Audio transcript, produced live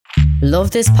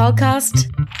Love this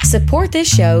podcast? Support this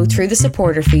show through the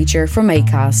supporter feature from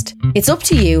Acast. It's up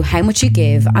to you how much you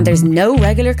give and there's no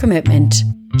regular commitment.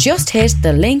 Just hit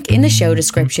the link in the show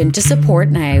description to support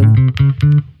now.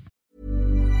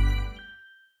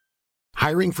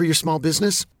 Hiring for your small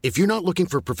business? If you're not looking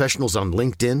for professionals on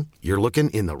LinkedIn, you're looking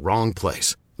in the wrong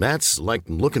place. That's like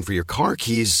looking for your car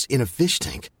keys in a fish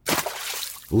tank.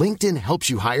 LinkedIn helps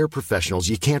you hire professionals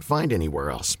you can't find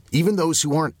anywhere else, even those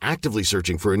who aren't actively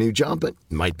searching for a new job but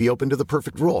might be open to the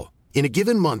perfect role. In a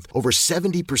given month, over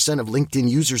 70% of LinkedIn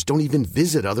users don't even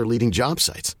visit other leading job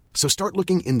sites. So start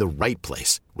looking in the right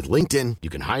place. With LinkedIn, you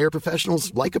can hire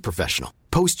professionals like a professional.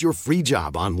 Post your free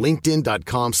job on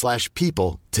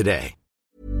linkedin.com/people today.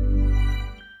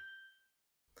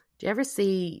 Do you ever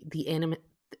see the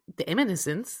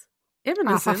Imminescence?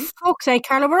 Oh, for fuck's sake,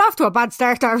 Carla, we're off to a bad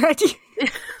start already.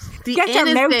 Get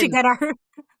your mouth together.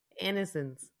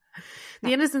 Innocence.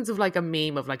 The innocence of like a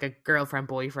meme of like a girlfriend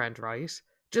boyfriend, right?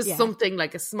 Just something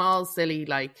like a small, silly,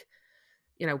 like,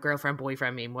 you know, girlfriend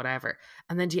boyfriend meme, whatever.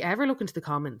 And then do you ever look into the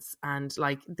comments and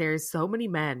like there's so many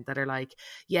men that are like,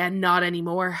 yeah, not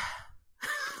anymore.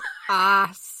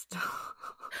 Or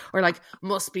like,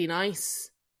 must be nice.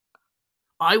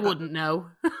 I wouldn't know.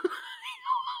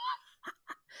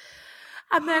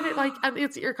 And then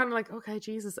you're kind of like, okay,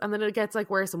 Jesus. And then it gets like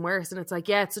worse and worse. And it's like,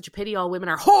 yeah, it's such a pity all women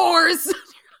are whores.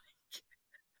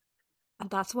 And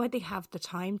that's why they have the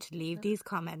time to leave these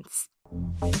comments.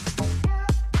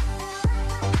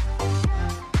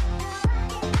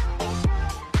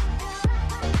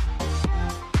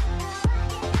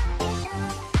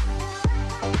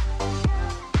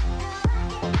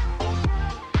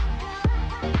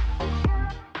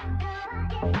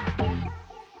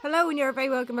 Hello, and you're very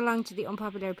welcome along to the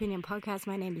Unpopular Opinion podcast.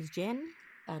 My name is Jen.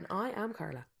 And I am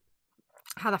Carla.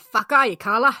 How the fuck are you,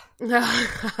 Carla?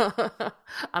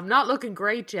 I'm not looking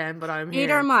great, Jen, but I'm here.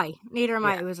 Neither am I.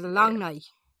 Yeah. It was a long night.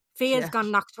 Fia's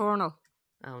gone nocturnal.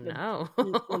 Oh, no.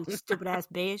 Little stupid ass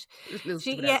bitch. Little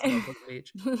stupid ass motherfucking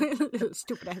bitch. Little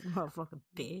stupid ass motherfucking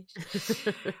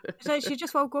bitch. So she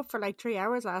just woke up for like 3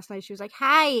 hours last night. She was like,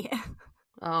 hi.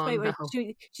 Oh, no.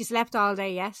 She slept all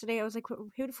day yesterday. I was like, who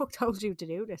the fuck told you to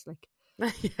do this? Like,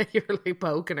 yeah, you're like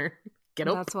poking her. Get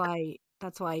up.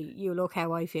 That's why you look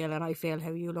how I feel and I feel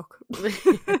how you look.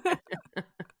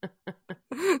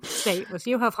 Stateless.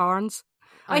 You have horns.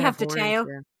 I have the horns, tail.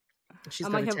 Yeah. She's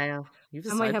got a tail.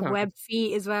 I might have webbed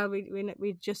feet as well.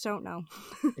 We just don't know.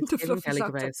 It's giving Kelly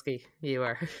Kapowski. You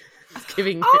are. It's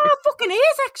giving. Oh, it fucking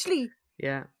is actually.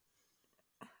 Yeah.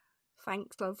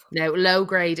 Thanks, love. Now, low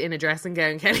grade in a dressing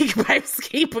gown, Kelly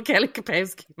Kapowski, but Kelly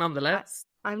Kapowski nonetheless.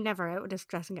 I'm never out with this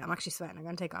dressing gown. I'm actually sweating. I'm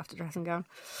going to take off the dressing gown.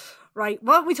 Right,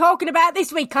 what are we talking about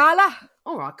this week, Carla?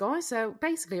 All right, guys. So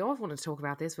basically, I've wanted to talk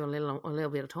about this for a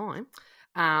little bit of time.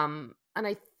 And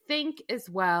I think as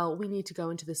well, we need to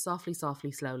go into this softly,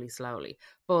 slowly.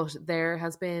 But there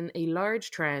has been a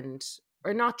large trend,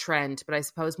 or not trend, but I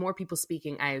suppose more people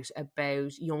speaking out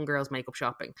about young girls' makeup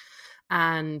shopping.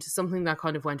 And something that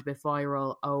kind of went a bit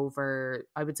viral over,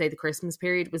 I would say, the Christmas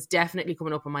period was definitely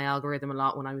coming up on my algorithm a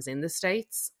lot when I was in the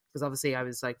States, because obviously I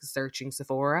was like searching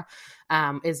Sephora,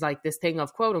 is like this thing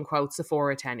of quote unquote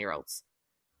Sephora 10-year-olds.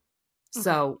 Okay.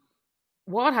 So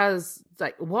what has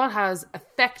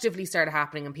effectively started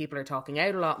happening and people are talking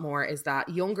out a lot more is that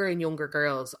younger and younger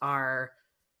girls are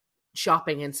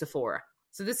shopping in Sephora.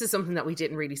 So this is something that we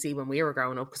didn't really see when we were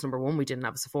growing up because number one, we didn't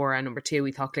have a Sephora, and number two,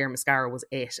 we thought clear mascara was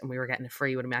it and we were getting it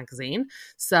free with a magazine.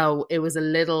 So it was a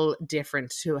little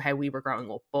different to how we were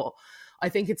growing up. But I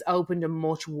think it's opened a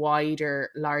much wider,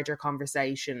 larger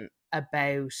conversation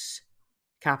about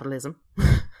capitalism.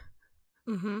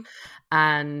 Mm-hmm.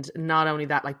 And not only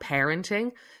that, like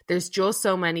parenting. There's just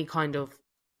so many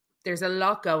there's a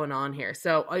lot going on here.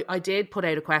 So I did put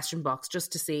out a question box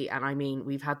just to see, and I mean,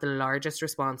 we've had the largest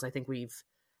response I think we've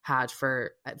had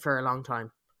for a long time,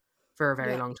 for a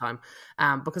very long time,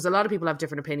 because a lot of people have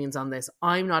different opinions on this.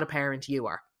 I'm not a parent, you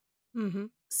are. Mm-hmm.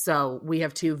 So we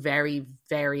have two very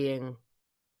varying,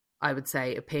 I would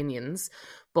say, opinions,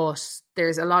 but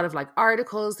there's a lot of like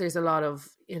articles, there's a lot of,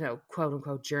 you know, quote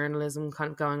unquote journalism kind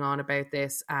of going on about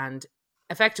this, and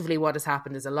effectively what has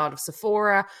happened is a lot of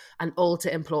Sephora and Ulta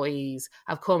employees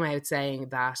have come out saying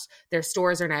that their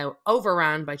stores are now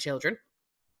overrun by children,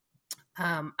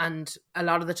 and a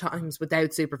lot of the times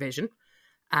without supervision.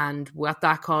 And what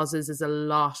that causes is a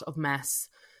lot of mess,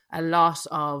 a lot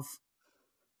of,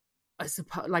 I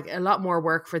suppose, like a lot more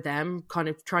work for them, kind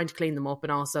of trying to clean them up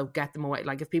and also get them away.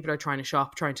 Like if people are trying to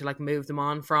shop, trying to like move them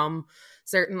on from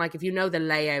certain, like if you know the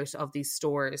layout of these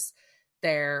stores,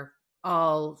 they're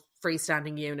all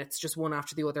freestanding units, just one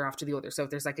after the other after the other. So if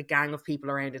there's like a gang of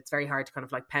people around, it's very hard to kind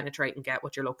of like penetrate and get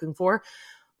what you're looking for.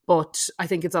 But I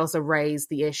think it's also raised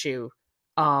the issue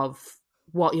of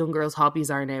what young girls'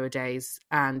 hobbies are nowadays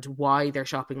and why they're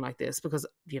shopping like this. Because,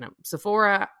 you know,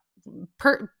 Sephora,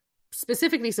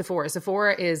 specifically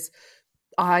Sephora is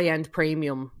a high-end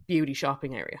premium beauty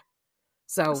shopping area.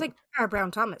 So it's like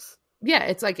Brown Thomas. Yeah,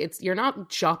 it's like you're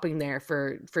not shopping there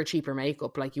for cheaper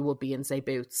makeup like you would be in, say,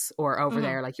 Boots, or over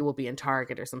there like you would be in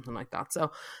Target or something like that.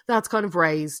 So that's kind of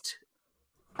raised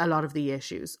a lot of the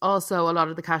issues. Also, a lot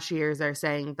of the cashiers are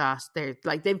saying that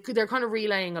they're kind of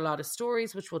relaying a lot of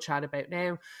stories, which we'll chat about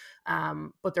now.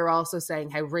 But they're also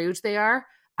saying how rude they are.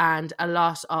 And a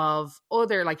lot of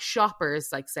other like shoppers,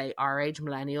 like say our age,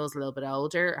 millennials, a little bit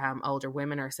older, older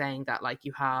women are saying that like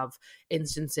you have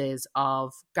instances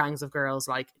of gangs of girls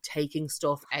like taking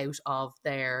stuff out of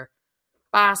their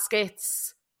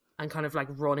baskets and kind of like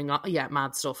running up,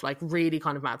 mad stuff, like really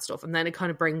kind of mad stuff. And then it kind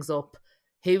of brings up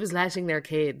who's letting their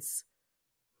kids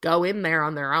go in there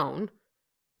on their own,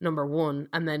 number one,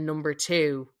 and then number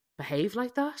two, behave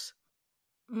like that.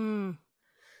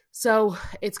 So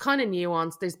it's kind of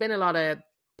nuanced. There's been a lot of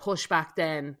pushback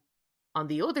then on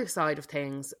the other side of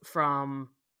things from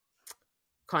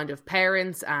kind of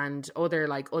parents and other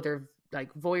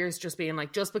voyeurs just being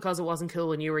like, just because it wasn't cool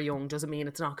when you were young doesn't mean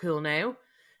it's not cool now.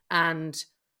 And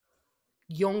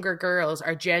younger girls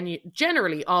are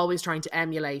generally always trying to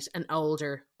emulate an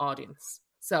older audience.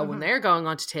 So when they're going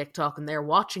onto TikTok and they're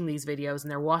watching these videos and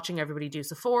they're watching everybody do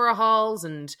Sephora hauls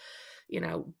and, you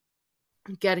know,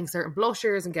 getting certain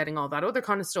blushers and getting all that other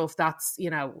kind of stuff, that's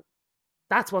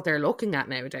what they're looking at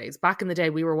nowadays. Back in the day,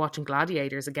 we were watching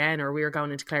Gladiators again, or we were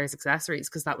going into Claire's Accessories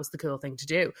because that was the cool thing to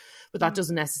do. But that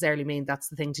doesn't necessarily mean that's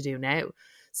the thing to do now.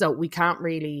 So we can't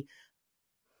really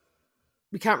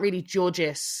judge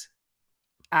it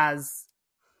as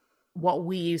what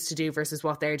we used to do versus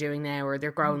what they're doing now, or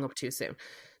they're growing up too soon.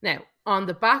 Now, on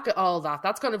the back of all that,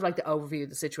 that's kind of like the overview of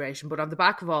the situation. But on the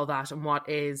back of all that, and what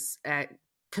is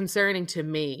concerning to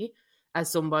me as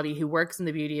somebody who works in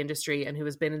the beauty industry and who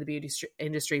has been in the beauty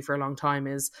industry for a long time,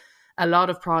 is a lot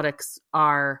of products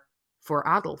are for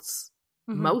adults.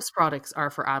 Most products are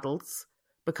for adults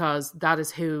because that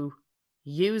is who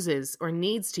uses or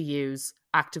needs to use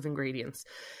active ingredients.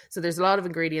 So there's a lot of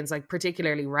ingredients, like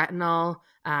particularly retinol,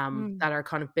 that are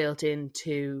kind of built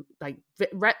into, like,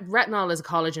 retinol is a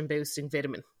collagen boosting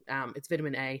vitamin. It's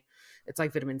vitamin A. It's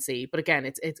like vitamin C, but again,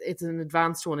 it's an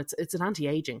advanced one. It's an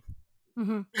anti-aging.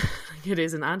 It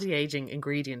is an anti-aging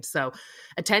ingredient. So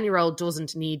a 10-year-old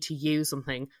doesn't need to use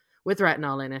something with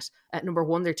retinol in it. Number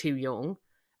one, they're too young,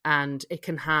 and it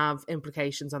can have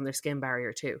implications on their skin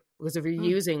barrier too. Because if you're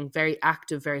using very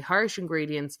active, very harsh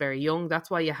ingredients very young, that's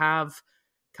why you have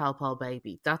Calpol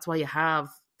Baby. That's why you have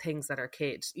things that are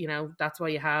kids, you know, that's why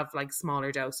you have like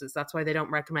smaller doses. That's why they don't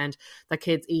recommend that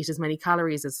kids eat as many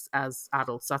calories as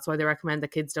adults. That's why they recommend that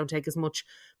kids don't take as much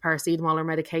paracetamol or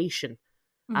medication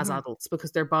as adults,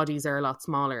 because their bodies are a lot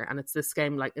smaller. And it's this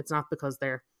game, like, it's not because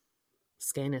their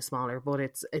skin is smaller, but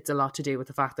it's a lot to do with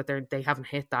the fact that they haven't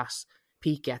hit that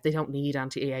peak yet. They don't need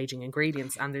anti-aging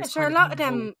ingredients. And there's a lot of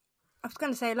them. I was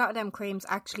going to say, a lot of them creams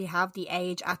actually have the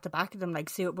age at the back of them, like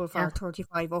suitable for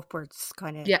 35 upwards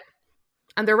kind of. Yeah.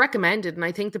 And they're recommended. And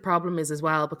I think the problem is as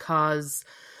well, because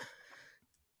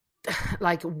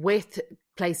like with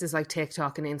places like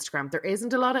TikTok and Instagram, there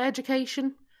isn't a lot of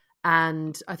education.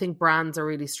 And I think brands are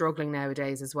really struggling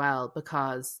nowadays as well,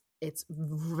 because it's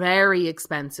very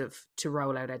expensive to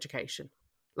roll out education,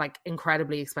 like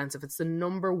incredibly expensive. It's the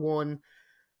number one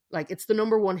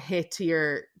hit to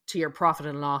your profit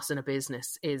and loss in a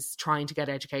business, is trying to get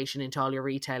education into all your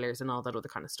retailers and all that other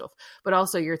kind of stuff. But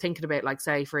also you're thinking about, like,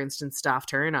 say, for instance, staff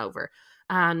turnover,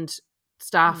 and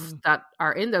staff that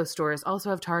are in those stores also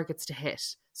have targets to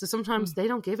hit. So sometimes they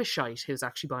don't give a shite who's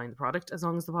actually buying the product, as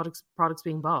long as the product's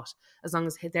being bought, as long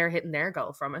as they're hitting their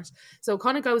goal from it. So it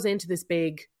kind of goes into this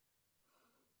big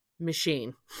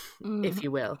machine, if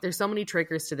you will. There's so many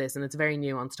triggers to this, and it's a very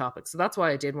nuanced topic. So that's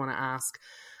why I did want to ask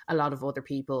a lot of other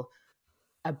people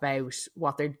about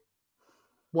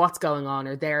what's going on,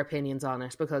 or their opinions on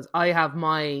it, because I have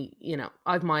my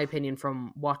opinion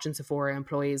from watching Sephora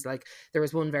employees. Like, there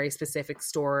was one very specific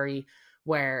story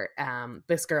where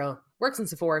this girl works in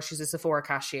Sephora. She's a Sephora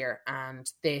cashier,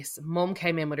 and this mum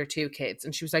came in with her 2 kids,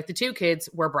 and she was like, the 2 kids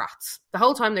were brats. The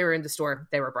whole time they were in the store,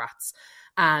 they were brats.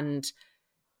 And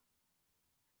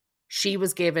she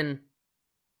was given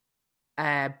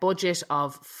a budget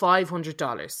of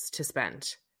 $500 to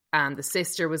spend. And the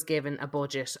sister was given a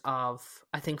budget of,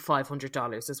 I think,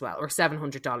 $500 as well, or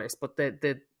 $700. But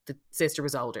the sister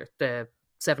was older. The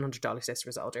 $700 sister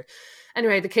is older.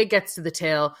 Anyway, the kid gets to the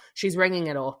till, she's ringing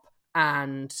it up,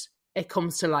 and it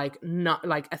comes to like not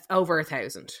like over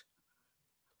 1,000.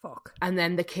 Fuck. And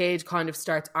then the kid kind of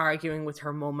starts arguing with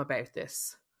her mum about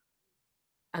this.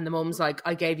 And the mum's like,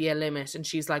 I gave you a limit. And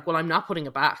she's like, well, I'm not putting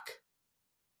it back.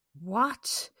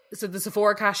 What? So the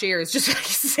Sephora cashier is just like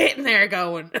sitting there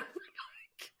going,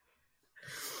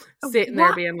 sitting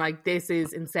there being like, this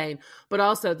is insane. But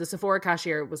also the Sephora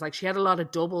cashier was like, she had a lot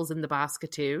of doubles in the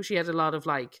basket too. She had a lot of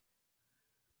like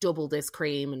double this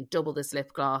cream and double this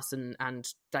lip gloss and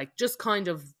like just kind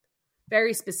of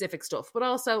very specific stuff. But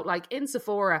also like in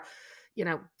Sephora, you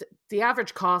know, the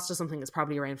average cost of something is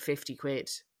probably around 50 quid.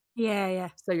 Yeah.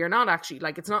 So you're not actually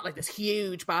like, it's not like this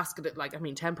huge basket. Like, I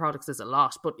mean, 10 products is a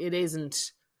lot, but it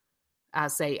isn't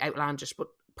as say outlandish, but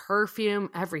perfume,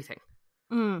 everything.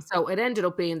 So it ended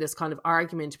up being this kind of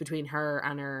argument between her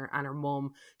and her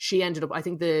mum. She ended up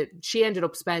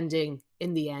spending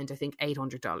in the end, I think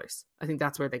 $800. I think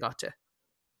that's where they got to.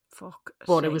 Fuck.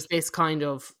 But it was this kind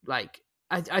of like,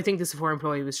 I think the Sephora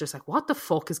employee was just like, what the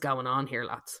fuck is going on here,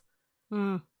 lads?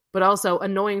 But also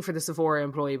annoying for the Sephora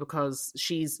employee because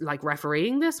she's like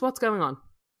refereeing this. What's going on?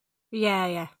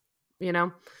 Yeah. You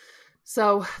know?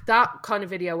 So that kind of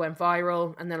video went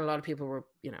viral, and then a lot of people were,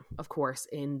 you know, of course,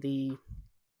 in the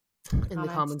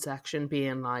comment section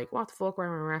being like, what the fuck?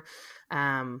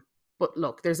 But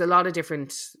look, there's a lot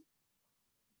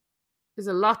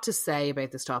to say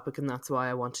about this topic, and that's why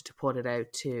I wanted to put it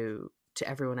out to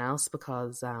everyone else,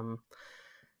 because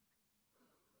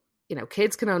you know,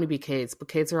 kids can only be kids, but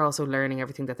kids are also learning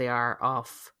everything that they are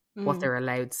off what they're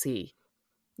allowed to see.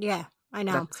 Yeah, I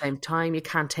know. But at the same time, you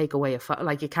can't take away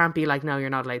like, you can't be like, no, you're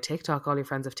not allowed TikTok. All your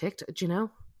friends have TikTok. Do you know?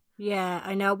 Yeah,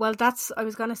 I know. Well, I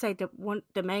was going to say that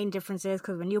the main difference is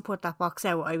because when you put that box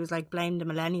out, I was like, blame the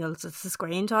millennials. It's the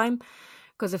screen time.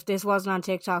 Because if this wasn't on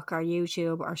TikTok or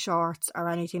YouTube or Shorts or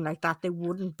anything like that, they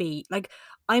wouldn't be. Like,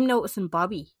 I'm noticing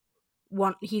Bobby.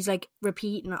 He's like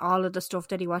repeating all of the stuff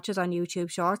that he watches on YouTube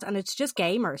Shorts, and it's just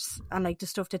gamers and like the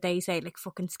stuff that they say, like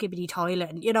fucking skibbity toilet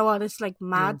and you know, all this like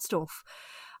mad stuff.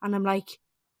 And I'm like,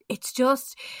 it's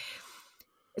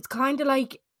kind of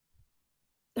like,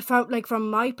 from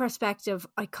my perspective,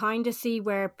 I kind of see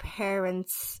where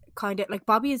parents kind of like,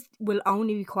 Bobby will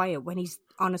only be quiet when he's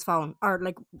on his phone, or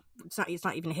like it's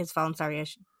not even his phone. Sorry, I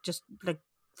should just like,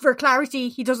 for clarity,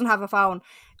 he doesn't have a phone.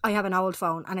 I have an old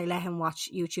phone and I let him watch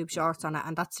YouTube Shorts on it,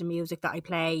 and that's the music that I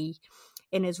play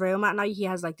in his room at night. He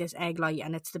has like this egg light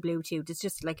and it's the Bluetooth. It's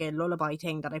just like a lullaby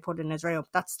thing that I put in his room.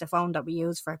 That's the phone that we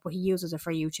use for it, but he uses it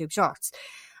for YouTube Shorts.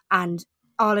 And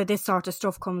all of this sort of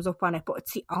stuff comes up on it, but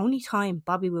it's the only time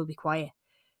Bobby will be quiet.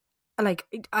 Like,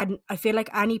 I feel like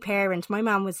any parent, my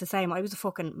mum was the same. I was a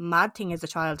fucking mad thing as a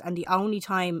child, and the only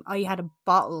time I had a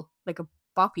bottle, like a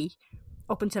boppy,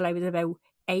 up until I was about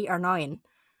 8 or 9,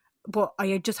 but I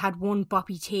had just had one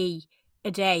boppy tea a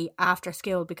day after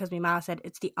school because my ma said,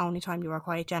 it's the only time you were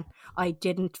quiet, Jen. I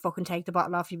didn't fucking take the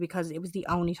bottle off you because it was the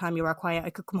only time you were quiet.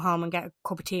 I could come home and get a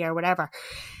cup of tea or whatever.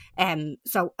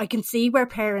 So I can see where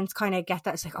parents kind of get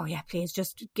that. It's like, oh yeah, please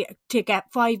just get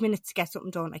 5 minutes to get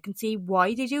something done. I can see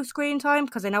why they do screen time,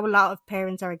 because I know a lot of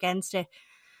parents are against it.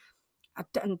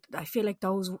 And I feel like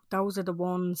those are the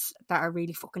ones that are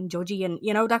really fucking judgy and,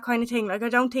 you know, that kind of thing. Like, I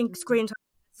don't think screen time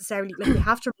necessarily, like, we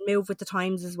have to move with the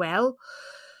times as well.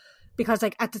 Because,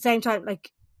 like, at the same time,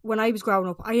 like, when I was growing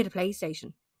up, I had a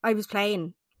PlayStation. I was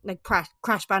playing, like, Crash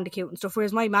Bandicoot and stuff,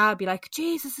 whereas my ma would be like,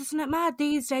 Jesus, isn't it mad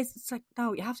these days? It's like,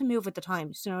 no, you have to move with the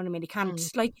times, you know what I mean? You can't,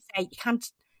 like you say, you can't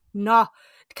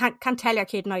tell your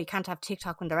kid, no, you can't have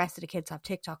TikTok when the rest of the kids have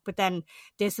TikTok. But then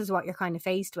this is what you're kind of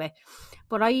faced with.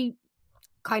 But I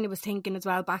kind of was thinking as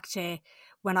well back to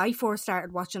when I first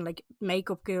started watching like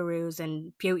makeup gurus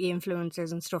and beauty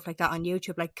influencers and stuff like that on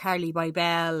YouTube, like Carly by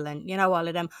Belle and, you know, all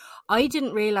of them. I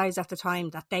didn't realise at the time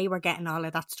that they were getting all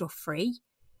of that stuff free.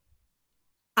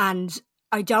 And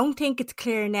I don't think it's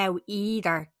clear now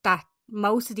either that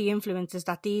most of the influencers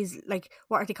that these, like,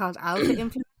 what are they called? Alpha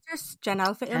influencers? Gen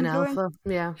Alpha influencers?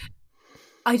 Yeah.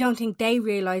 I don't think they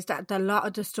realise that a lot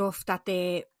of the stuff that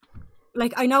they,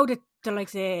 like, I know that they're like,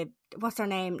 what's her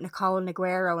name? Nicole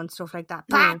Neguero and stuff like that.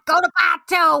 Pat, go to Pat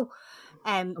too!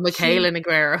 Michaela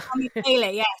Neguero.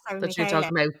 Michaela, yes. That you're talking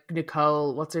about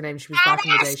Nicole, what's her name? She was back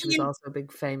in the day. She was also a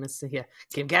big famous,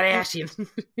 Kim Kardashian.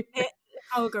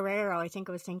 Nicole Guerrero, I think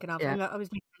I was thinking of. Yeah. I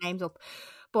was making her names up.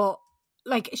 But,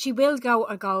 like, she will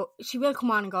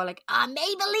come on and go like,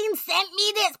 Maybelline sent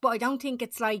me this. But I don't think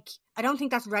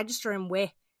that's registering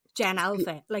with Gen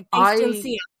Alpha. Like, they still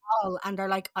see a haul and they're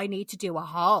like, I need to do a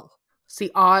haul. See,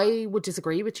 I would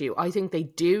disagree with you. I think they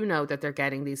do know that they're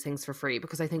getting these things for free,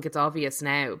 because I think it's obvious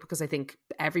now, because I think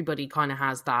everybody kind of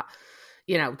has that,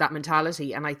 you know, that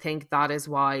mentality. And I think that is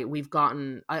why we've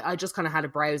gotten, I just kind of had a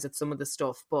browse at some of the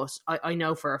stuff, but I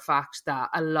know for a fact that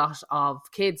a lot of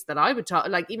kids that I would talk,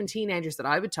 like even teenagers that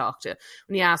I would talk to,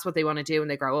 when you ask what they want to do when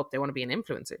they grow up, they want to be an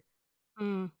influencer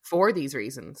for these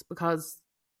reasons. Because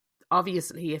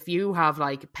obviously if you have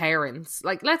like parents,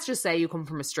 like let's just say you come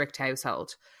from a strict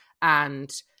household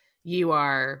and you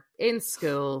are in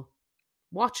school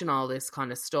watching all this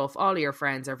kind of stuff, all of your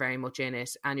friends are very much in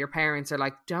it, and your parents are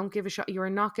like, don't give a shit, you're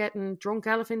not getting drunk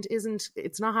elephant,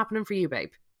 it's not happening for you,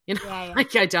 babe. You know,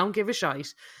 like, I don't give a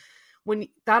shite. When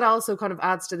that also kind of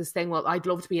adds to this thing, well, I'd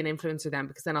love to be an influencer then,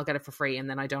 because then I'll get it for free, and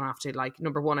then I don't have to, like,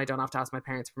 number one, I don't have to ask my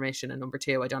parents permission, and number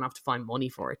two, I don't have to find money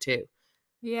for it too.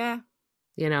 Yeah.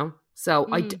 You know? So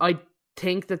I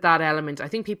think that element, I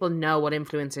think people know what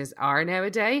influencers are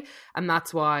nowadays, and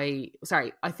that's why,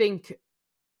 I think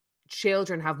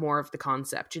children have more of the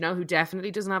concept. You know who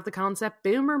definitely doesn't have the concept?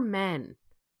 Boomer men.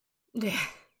 Yeah.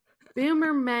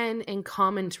 Boomer men in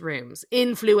comment rooms.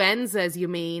 Influenzas, you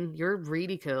mean? You're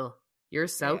really cool. You're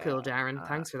so cool, Darren.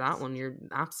 Thanks for that one. You're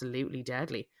absolutely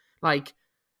deadly. Like,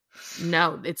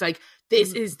 no, it's like,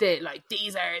 this is the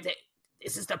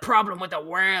problem with the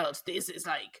world. This is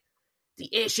like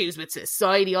the issues with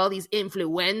society, all these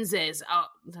influenzas. Oh,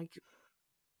 like,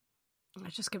 I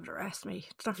just give it a rest, mate.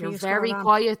 It's not for you're you very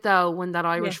quiet though when that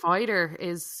Irish fighter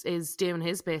is doing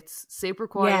his bits. Super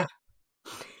quiet.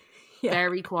 Yeah.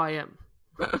 Very quiet.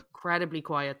 Incredibly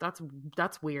quiet.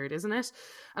 That's weird, isn't it?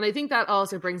 And I think that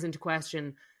also brings into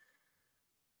question,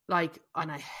 like, and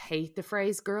I hate the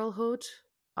phrase girlhood.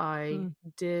 I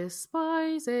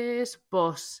despise it,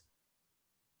 but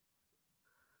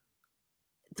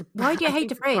why do you hate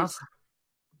the phrase?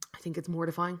 I think it's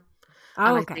mortifying.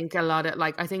 Oh, and I think a lot of,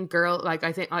 like, I think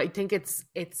it's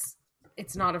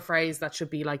not a phrase that should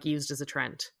be like used as a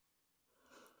trend.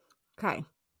 Okay,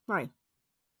 right.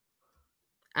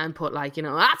 And put, like, you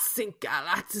know, that's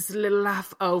just a little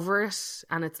laugh over it,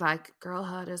 and it's like,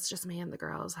 girlhood is just me and the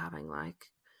girls having like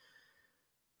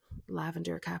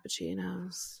lavender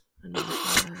cappuccinos and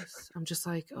I'm just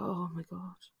like, oh my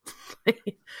god,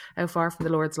 how far from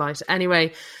the Lord's light.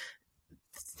 Anyway,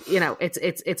 you know,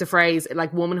 it's a phrase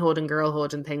like womanhood and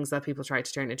girlhood and things that people try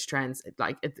to turn into trends.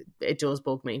 It does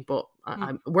bug me, but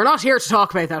we're not here to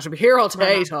talk about that. We'll be here all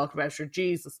day to talk about it,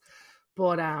 Jesus.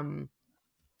 But I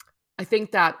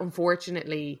think that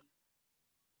unfortunately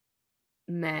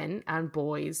men and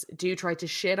boys do try to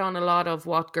shit on a lot of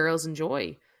what girls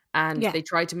enjoy, and they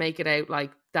try to make it out like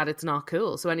that it's not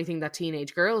cool. So anything that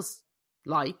teenage girls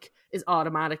like is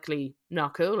automatically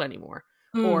not cool anymore.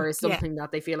 Or is something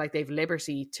that they feel like they've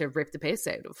liberty to rip the piss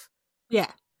out of.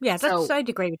 Yeah, I'd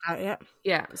agree with that.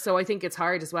 Yeah. So I think it's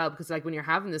hard as well, because like when you're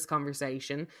having this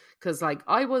conversation, because like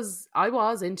I was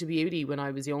into beauty when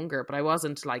I was younger, but I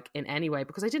wasn't like in any way,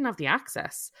 because I didn't have the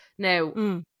access. Now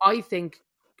I think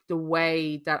the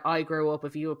way that I grew up,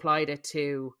 if you applied it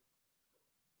to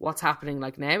what's happening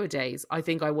like nowadays, I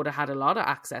think I would have had a lot of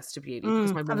access to beauty,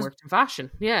 because my mum worked in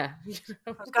fashion. Yeah,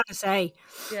 I was gonna say.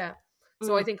 Yeah.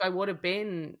 So I think I would have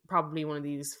been probably one of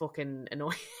these fucking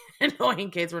annoying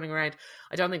kids running around.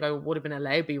 I don't think I would have been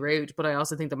allowed to be rude, but I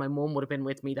also think that my mum would have been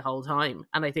with me the whole time.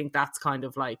 And I think that's kind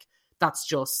of like, that's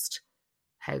just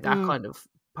how that kind of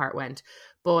part went.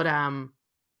 But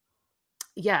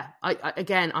yeah,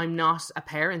 again, I'm not a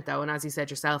parent though. And as you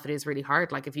said yourself, it is really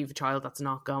hard. Like if you have a child that's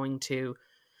not going to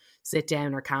sit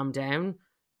down or calm down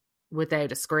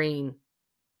without a screen,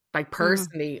 like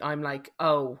personally, I'm like,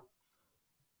 oh,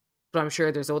 but I'm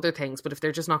sure there's other things. But if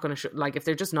they're just not going to like, if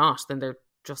they're just not, then they're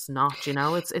just not, you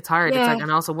know. It's hard. It's like, and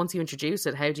also once you introduce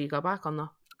it, how do you go back on that?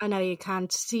 I know you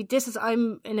can't. See,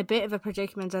 I'm in a bit of a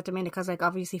predicament at the minute, because like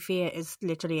obviously Fia is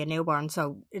literally a newborn,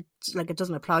 so it's like it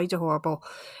doesn't apply to her,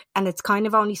 and it's kind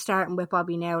of only starting with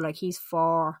Bobby now. Like he's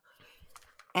 4,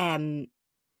 and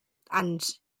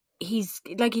he's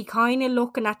like, he kind of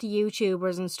looking at the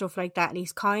YouTubers and stuff like that, and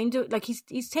he's kind of like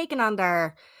he's taking on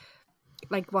their,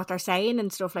 like what they're saying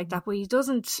and stuff like that, but he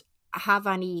doesn't have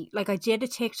any, like I did a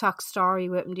TikTok story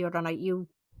with him the other night. You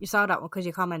saw that one because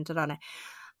you commented on it,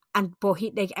 but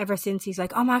he, like, ever since he's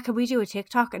like, oh man, can we do a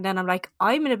TikTok? And then I'm like,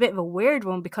 I'm in a bit of a weird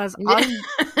one, because I'm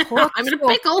in a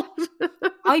pickle.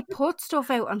 I put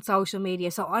stuff out on social media,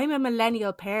 so I'm a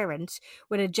millennial parent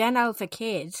with a Gen Alpha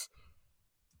kid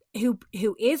who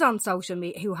is on social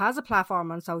media, who has a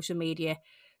platform on social media.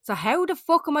 So how the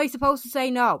fuck am I supposed to say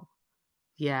no?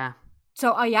 Yeah.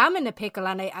 So I am in a pickle,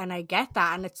 and I get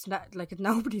that, and it's not like it's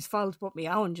nobody's fault but my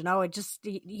own, you know.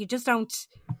 You just don't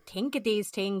think of these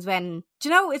things when, you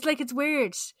know, it's like, it's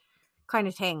weird kind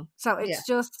of thing. So it's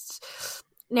just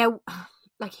now,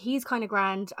 like, he's kind of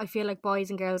grand. I feel like boys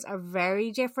and girls are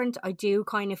very different. I do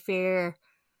kind of fear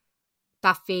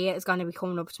that Fia is going to be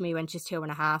coming up to me when she's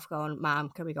 2.5 going, Mom,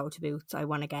 can we go to Boots? I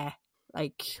want to get,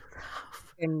 like,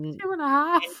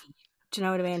 2.5. Do you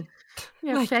know what I mean?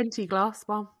 Yeah, like, Fenty gloss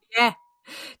bomb. Yeah.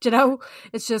 Do you know?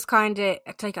 It's just kind of,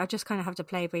 like, I just kind of have to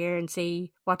play by ear and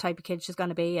see what type of kid she's going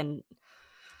to be and,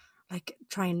 like,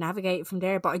 try and navigate from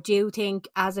there. But I do think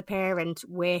as a parent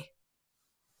with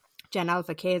Gen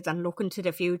Alpha kids and looking to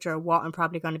the future, what I'm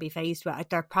probably going to be faced with,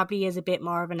 there probably is a bit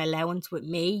more of an allowance with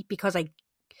me because I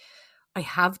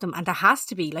have them, and there has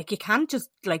to be. Like, you can't just,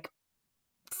 like,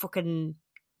 fucking,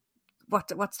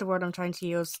 what's the word I'm trying to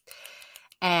use?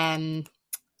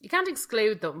 You can't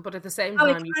exclude them, but at the same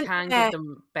time, you can give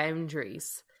them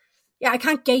boundaries. Yeah, I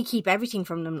can't gatekeep everything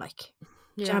from them, like,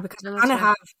 you know, because they're gonna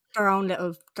have their own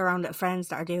little friends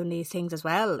that are doing these things as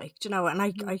well, like, you know. And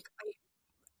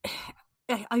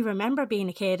I remember being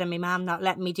a kid and my mum not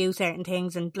letting me do certain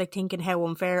things and, like, thinking how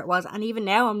unfair it was. And even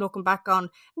now I'm looking back on,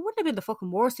 it wouldn't have been the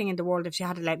fucking worst thing in the world if she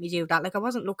had to let me do that. Like, I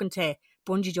wasn't looking to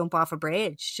bungee jump off a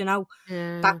bridge, you know.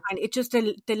 That kind of, it just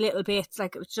the little bits,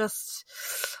 like, it was just,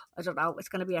 I don't know, it's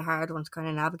going to be a hard one to kind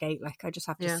of navigate. Like, I just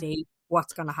have to see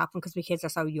what's going to happen because my kids are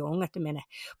so young at the minute.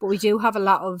 But we do have a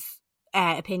lot of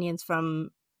opinions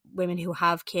from women who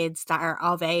have kids that are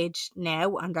of age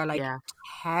now and they're, like,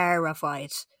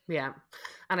 terrified. Yeah.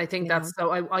 And I think that's,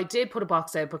 so I did put a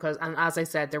box out because, and as I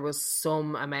said, there was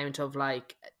some amount of,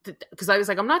 like, because I was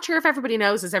like, I'm not sure if everybody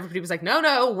knows this. Everybody was like,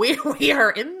 no, we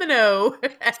are in the know.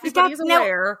 Everybody's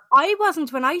aware. I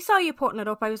wasn't, when I saw you putting it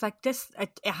up, I was like, it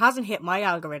hasn't hit my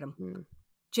algorithm.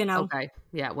 Do you know? Okay.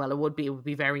 Yeah, well, it would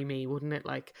be very me, wouldn't it?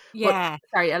 Like, yeah. But,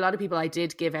 sorry, a lot of people, I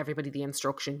did give everybody the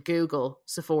instruction, Google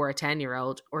Sephora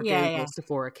 10-year-old or Google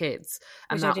Sephora kids.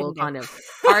 And that will kind of,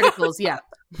 articles,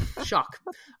 shock.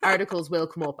 Articles will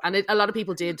come up. And a lot of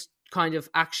people did kind of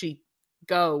actually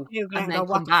go and then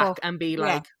come back and be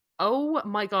like, oh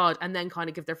my God, and then kind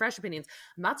of give their fresh opinions.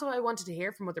 And that's what I wanted to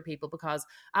hear from other people because,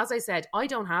 as I said, I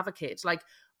don't have a kid. Like,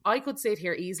 I could sit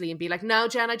here easily and be like, no,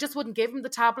 Jen, I just wouldn't give him the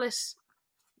tablet.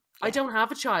 I don't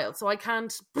have a child, so I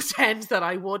can't pretend that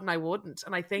I would and I wouldn't.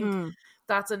 And I think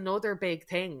that's another big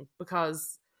thing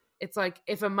because it's like,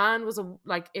 if a man was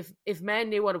if men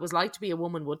knew what it was like to be a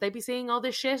woman, would they be seeing all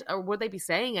this shit or would they be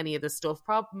saying any of this stuff?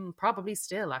 Probably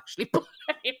still, actually. But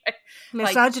anyway,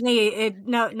 misogyny, it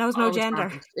knows no gender.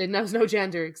 Happened. It knows no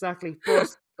gender, exactly. But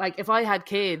like, if I had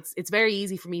kids, it's very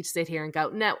easy for me to sit here and go,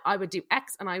 no, I would do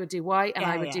X and I would do Y and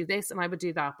I would do this and I would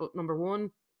do that. But number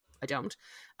one, I don't.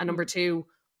 And number two,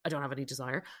 I don't have any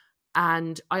desire.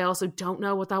 And I also don't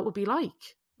know what that would be like.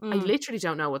 I literally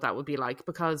don't know what that would be like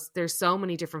because there's so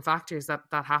many different factors that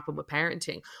happen with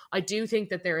parenting. I do think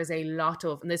that there is a lot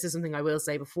of, and this is something I will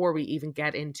say before we even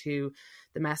get into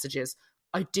the messages,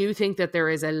 I do think that there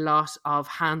is a lot of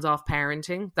hands-off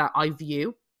parenting that I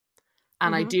view.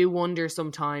 And I do wonder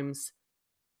sometimes,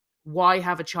 why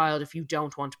have a child if you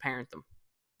don't want to parent them?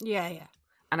 Yeah.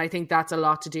 And I think that's a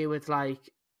lot to do with, like,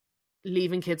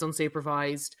 leaving kids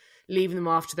unsupervised, leaving them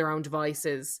off to their own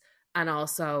devices, and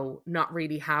also not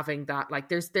really having that, like,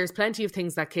 there's plenty of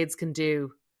things that kids can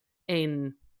do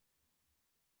in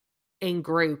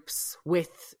groups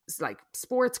with, like,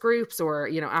 sports groups or,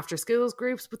 you know, after schools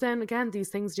groups, but then again, these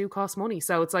things do cost money,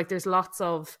 so it's like there's lots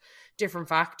of different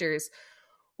factors.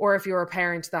 Or if you're a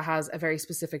parent that has a very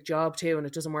specific job too and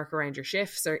it doesn't work around your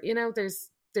shifts, or, you know, there's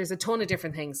a ton of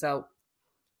different things. So,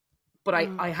 but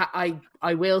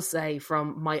I will say,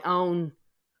 from my own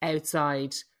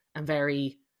outside and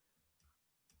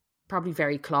probably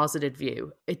very closeted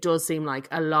view, it does seem like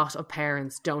a lot of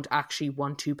parents don't actually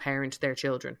want to parent their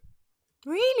children.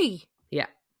 Really? Yeah.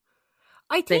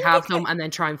 I think they have them and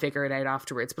then try and figure it out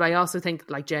afterwards. But I also think,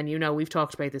 like, Jen, you know, we've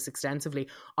talked about this extensively.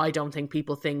 I don't think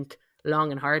people think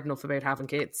long and hard enough about having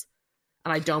kids.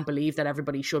 And I don't believe that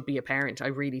everybody should be a parent. I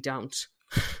really don't.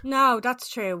 No, that's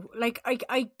true. Like,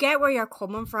 I get where you're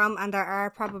coming from, and there are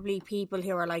probably people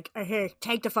who are like, oh, here,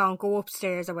 take the phone, go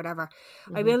upstairs or whatever.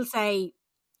 I will say,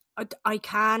 I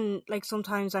can, like,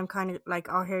 sometimes I'm kind of like,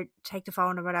 oh, here, take the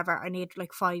phone or whatever. I need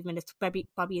like 5 minutes.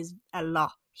 Bobby is a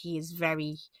lot. He is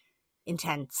very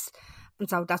intense. And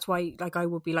so that's why, like, I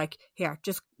would be like, here,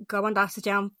 just go and sit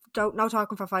down. No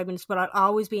talking for 5 minutes, but I'll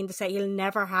always be in the say, he'll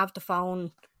never have the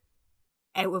phone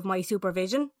out of my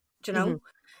supervision, do you know?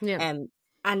 Yeah.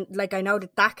 And like, I know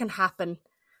that can happen.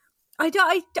 I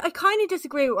kind of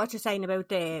disagree with what you're saying about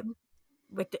the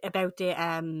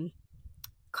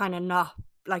kind of not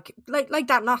like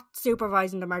that, not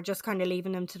supervising them or just kind of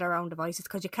leaving them to their own devices,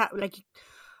 because you can't, like,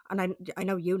 and I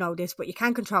know you know this, but you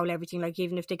can't control everything. Like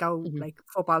even if they go like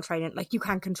football training, like you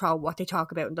can't control what they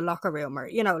talk about in the locker room or,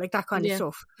 you know, like that kind of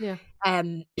stuff. Yeah.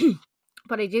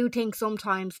 But I do think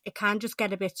sometimes it can just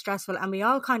get a bit stressful, and we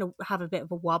all kind of have a bit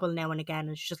of a wobble now and again.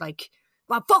 It's just like,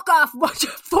 well, fuck off, watch a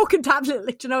fucking tablet,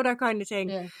 like, you know, that kind of thing.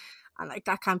 Yeah. And like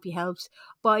that can't be helped.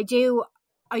 But I do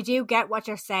get what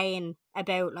you're saying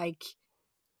about like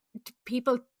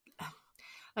people,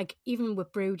 like even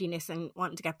with broodiness and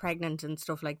wanting to get pregnant and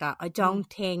stuff like that. I don't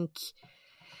think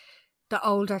the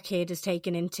older kid is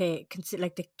taken into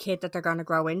like the kid that they're going to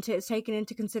grow into is taken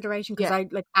into consideration. Because I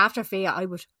like after Fia, I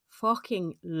would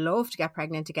fucking love to get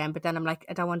pregnant again, but then I'm like,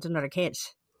 I don't want another kid.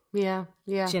 Yeah.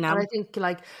 You know? And I think,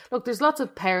 like, look, there's lots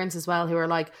of parents as well who are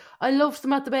like, I loved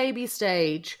them at the baby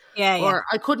stage. Or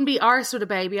I couldn't be arsed with a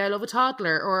baby. I love a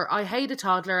toddler. Or I hate a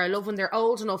toddler. I love when they're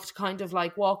old enough to kind of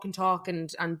like walk and talk and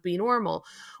be normal.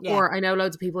 Yeah. Or I know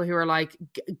loads of people who are like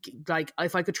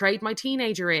if I could trade my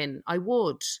teenager in, I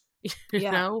would.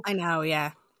 You know? I know,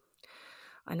 yeah.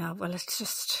 I know. Well, it's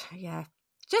just,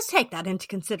 just take that into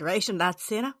consideration.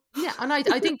 That's, you know. Yeah, and I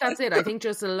think that's it. I think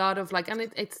just a lot of like, and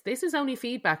this is only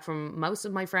feedback from most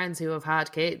of my friends who have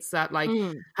had kids that like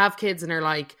have kids and are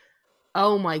like,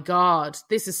 oh my God,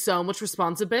 this is so much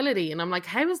responsibility. And I'm like,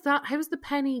 how is that? How is the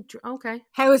penny? Okay.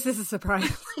 How is this a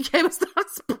surprise? How is that a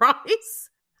surprise?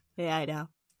 Yeah, I know.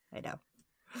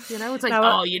 You know, it's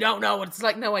like, you don't know what it's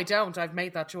like. No, I don't. I've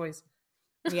made that choice.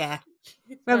 Yeah.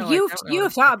 Well, No, you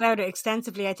have thought about it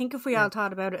extensively. I think if we all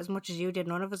thought about it as much as you did,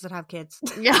 none of us would have kids.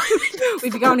 Yeah.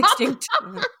 We'd be going extinct.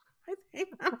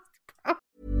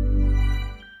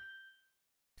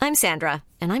 I'm Sandra,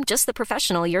 and I'm just the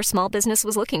professional your small business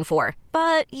was looking for.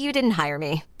 But you didn't hire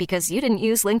me because you didn't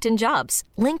use LinkedIn Jobs.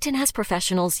 LinkedIn has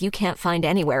professionals you can't find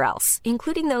anywhere else,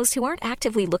 including those who aren't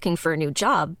actively looking for a new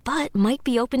job, but might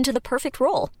be open to the perfect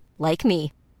role, like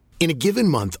me. In a given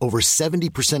month, over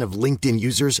 70% of LinkedIn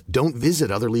users don't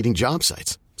visit other leading job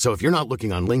sites. So if you're not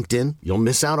looking on LinkedIn, you'll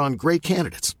miss out on great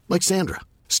candidates like Sandra.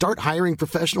 Start hiring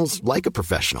professionals like a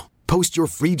professional. Post your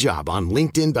free job on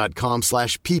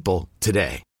linkedin.com/people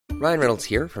today. Ryan Reynolds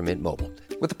here from Mint Mobile.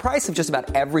 With the price of just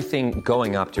about everything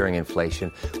going up during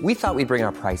inflation, we thought we'd bring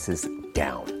our prices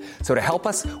down. So to help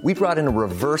us, we brought in a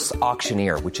reverse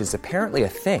auctioneer, which is apparently a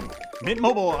thing. Mint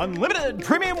Mobile Unlimited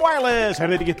Premium Wireless. How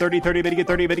to get 30, 30, bit to get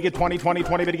 30, bit to get 20, 20,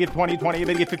 20, bit to get 20, 20,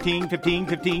 bit to get 15, 15,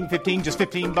 15, 15, just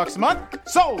 $15 a month?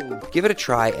 Sold! Give it a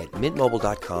try at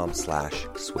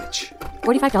mintmobile.com/switch.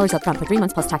 $45 up front for 3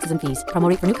 months plus taxes and fees. Promo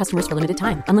rate for new customers for limited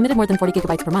time. Unlimited more than 40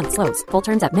 gigabytes per month. Slows full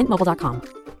terms at mintmobile.com.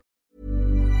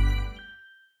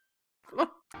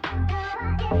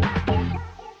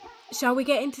 Shall we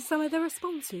get into some of the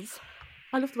responses?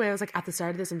 I love the way I was like, at the start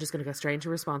of this, I'm just going to go straight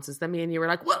into responses. Then me and you were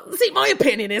like, well, see, my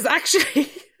opinion is actually...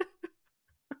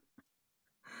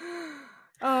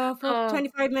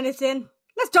 25 minutes in.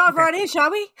 Let's dive right in, shall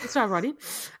we? Let's dive right in.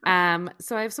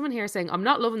 So I have someone here saying, I'm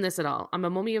not loving this at all. I'm a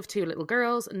mummy of 2 little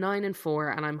girls, 9 and 4,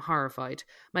 and I'm horrified.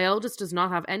 My oldest does not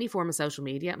have any form of social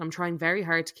media, and I'm trying very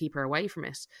hard to keep her away from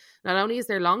it. Not only is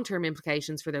there long-term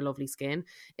implications for their lovely skin,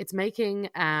 it's making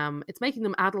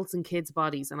them adults in kids'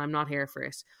 bodies, and I'm not here for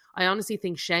it. I honestly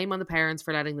think shame on the parents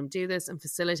for letting them do this and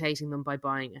facilitating them by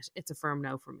buying it. It's a firm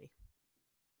no from me.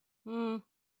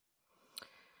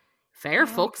 Fair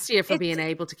fucks to you for being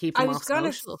able to keep them off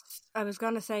social. I was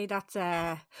going to say that's,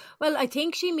 well, I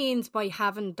think she means by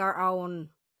having their own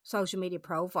social media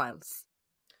profiles.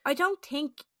 I don't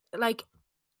think, like,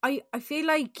 I feel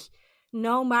like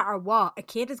no matter what, a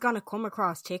kid is going to come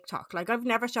across TikTok. Like, I've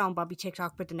never shown Bobby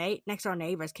TikTok, but the next door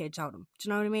neighbour's kid showed him. Do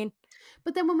you know what I mean?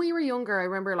 But then when we were younger, I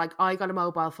remember, like, I got a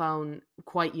mobile phone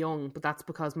quite young, but that's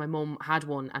because my mum had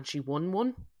one and she won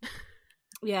one.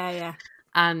 Yeah.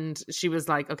 And she was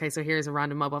like, okay, so here's a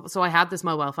random mobile. So I had this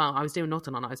mobile phone. I was doing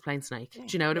nothing on it. I was playing Snake. Do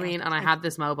you know what I mean? And I had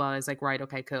this mobile. I was like, right,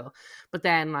 okay, cool. But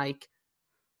then, like,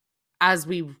 as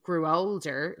we grew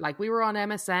older, like, we were on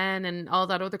MSN and all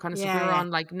that other kind of stuff. We were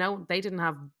on, like, no, they didn't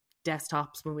have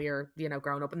desktops when we were, you know,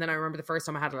 growing up. And then I remember the first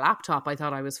time I had a laptop, I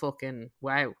thought I was fucking,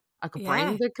 wow, I could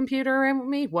bring the computer around with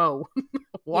me. Whoa,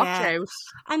 watch out.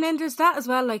 And then there's that as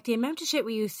well, like, the amount of shit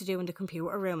we used to do in the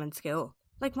computer room in school.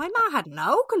 Like, my mom had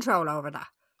no control over that.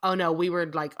 Oh, no, we were,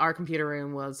 like, our computer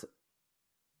room was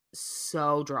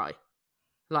so dry.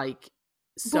 Like,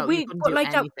 so you couldn't do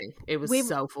anything. It was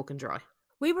so fucking dry.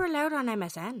 We were allowed on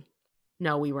MSN.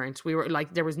 No, we weren't. We were,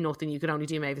 like, there was nothing. You could only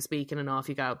do Mavis Beacon and off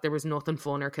you go. There was nothing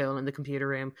fun or cool in the computer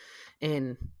room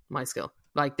in my school.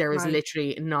 Like, there was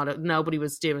literally nobody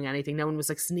was doing anything. No one was,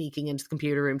 like, sneaking into the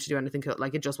computer room to do anything cool.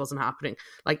 Like, it just wasn't happening.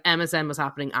 Like, MSN was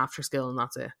happening after school and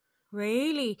that's it.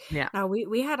 Really? Yeah. Now,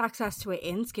 we had access to it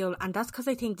in school, and that's because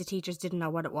I think the teachers didn't know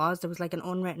what it was. There was like an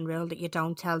unwritten rule that you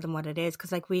don't tell them what it is,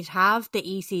 because like we'd have the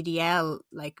ECDL,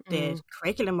 like the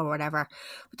curriculum or whatever.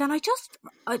 But then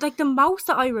like the most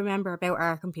that I remember about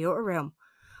our computer room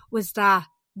was that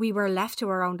we were left to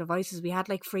our own devices. We had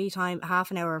like free time, half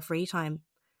an hour of free time.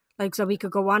 Like, so we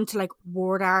could go on to like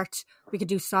word art, we could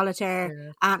do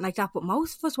solitaire and like that. But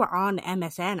most of us were on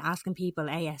MSN asking people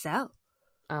ASL.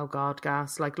 Oh God,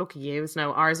 gas. Like, look at you.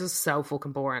 No, ours was so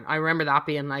fucking boring. I remember that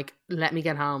being like, let me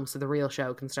get home so the real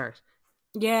show can start.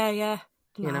 Yeah.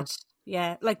 You know?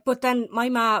 Yeah. Like, but then my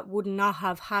ma would not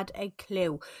have had a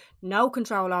clue. No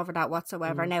control over that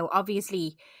whatsoever. Now,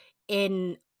 obviously,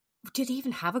 do they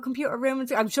even have a computer room?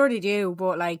 I'm sure they do,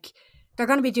 but like, they're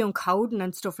going to be doing coding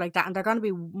and stuff like that, and they're going to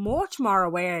be much more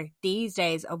aware these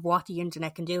days of what the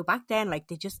internet can do. Back then, like,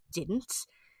 they just didn't.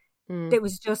 It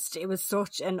was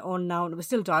such an unknown. It was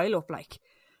still dial up, like.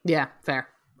 Yeah, fair.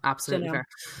 Absolutely fair.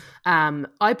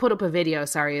 I put up a video,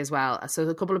 as well. So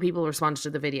a couple of people responded to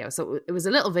the video. So it was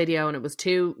a little video, and it was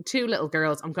two little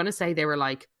girls. I'm going to say they were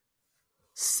like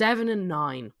 7 and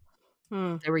 9.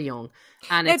 They were young.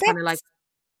 And it's kind of like...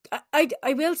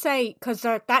 I will say, because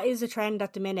that is a trend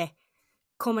at the minute,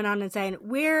 coming on and saying,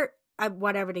 we're...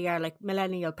 whatever they are, like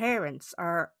millennial parents,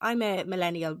 or I'm a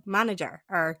millennial manager,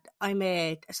 or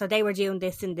so they were doing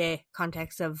this in the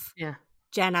context of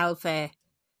Gen Alpha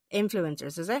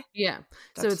influencers, is it? Yeah.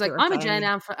 So it's like, I'm a Gen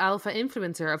Alpha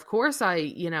influencer. Of course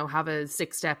I, have a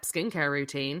 6-step skincare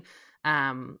routine.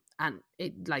 And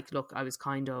it, like, look, I was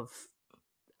kind of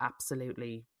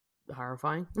absolutely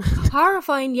horrifying.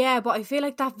 Horrifying, yeah, but I feel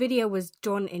like that video was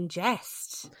done in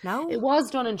jest. No? It was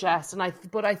done in jest,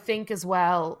 but I think as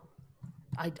well,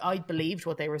 I believed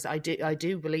what they were saying. I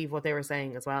do believe what they were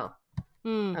saying as well.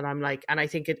 And I'm like, and I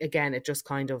think it just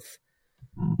kind of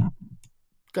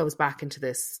goes back into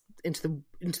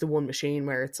the one machine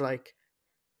where it's like,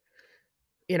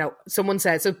 someone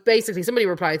said, so basically somebody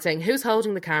replied saying, who's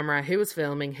holding the camera, who is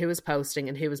filming, who is posting,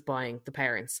 and who is buying? The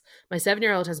parents. My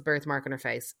 7-year-old has a birthmark on her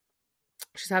face.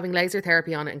 She's having laser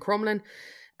therapy on it in Crumlin.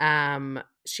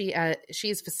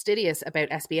 She's fastidious about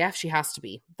SPF. She has to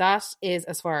be. That is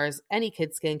as far as any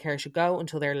kid's skincare should go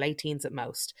until they're late teens at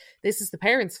most. This is the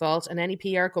parents' fault, and any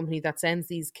PR company that sends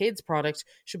these kids product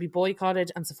should be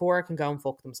boycotted, and Sephora can go and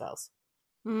fuck themselves.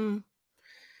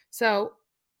 So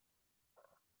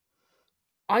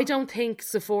I don't think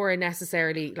Sephora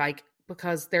necessarily, like,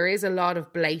 because there is a lot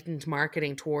of blatant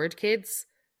marketing toward kids.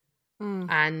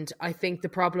 And I think the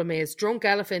problem is Drunk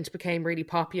Elephant became really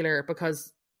popular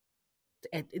because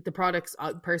the products,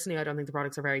 personally, I don't think the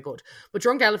products are very good. But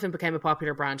Drunk Elephant became a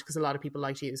popular brand because a lot of people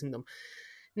liked using them.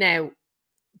 Now,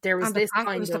 there was this kind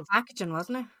of... It was the packaging,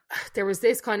 wasn't it? There was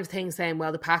this kind of thing saying,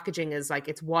 well, the packaging is like,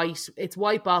 it's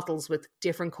white bottles with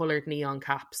different coloured neon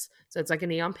caps. So it's like a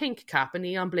neon pink cap, a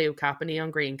neon blue cap, a neon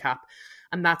green cap.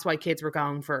 And that's why kids were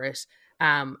going for it.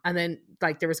 And then,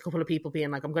 like, there was a couple of people being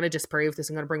like, I'm going to disprove this.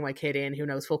 I'm going to bring my kid in who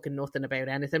knows fucking nothing about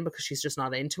anything because she's just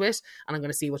not into it. And I'm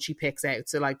going to see what she picks out.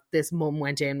 So, like, this mum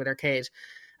went in with her kid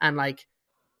and, like,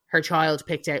 her child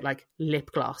picked out, like,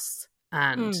 lip gloss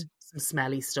and some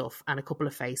smelly stuff and a couple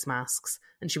of face masks.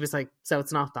 And she was like, so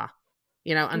it's not that,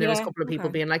 And there was a couple of people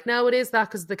being like, no, it is that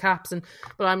because of the caps.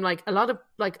 But I'm like, a lot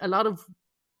of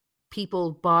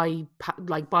people buy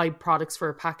products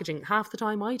for packaging. Half the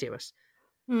time I do it.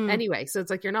 Anyway, so it's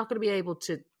like you're not going to be able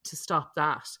to stop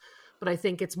that. But I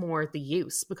think it's more the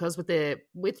use, because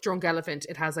with Drunk Elephant,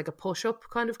 it has like a push-up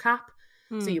kind of cap.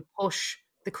 So you push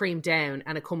the cream down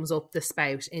and it comes up the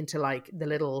spout into like the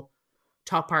little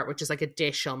top part, which is like a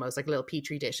dish, almost like a little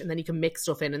petri dish, and then you can mix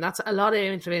stuff in. And that's a lot of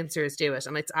influencers do it,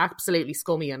 and it's absolutely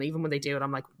scummy. And even when they do it,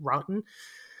 I'm like, rotten.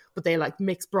 But they like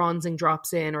mix bronzing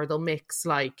drops in, or they'll mix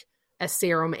like a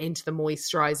serum into the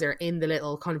moisturizer in the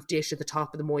little kind of dish at the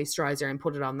top of the moisturizer and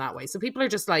put it on that way. So people are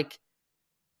just like,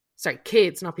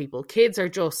 kids, not people. Kids are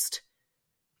just...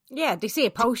 Yeah, they see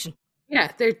a potion.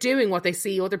 Yeah, they're doing what they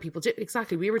see other people do.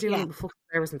 Exactly. We were doing it before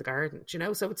flowers in the garden,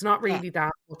 So it's not really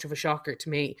that much of a shocker to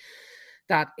me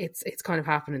that it's kind of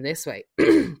happening this way.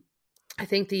 I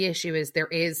think the issue is there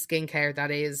is skincare that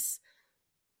is...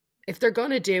 If they're going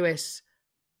to do it...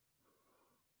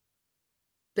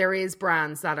 There is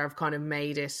brands that have kind of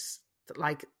made it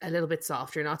like a little bit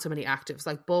softer, not so many actives.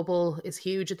 Like Bubble is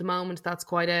huge at the moment. That's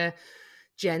quite a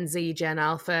Gen Z, Gen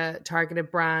Alpha targeted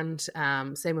brand.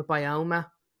 Same with Bioma.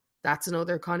 That's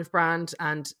another kind of brand.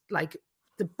 And like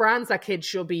the brands that kids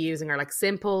should be using are like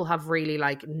Simple, have really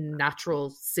like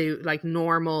natural, like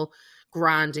normal,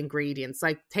 grand ingredients.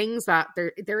 Like things that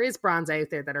there is brands out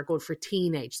there that are good for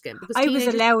teenage skin. I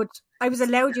was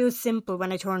allowed to use Simple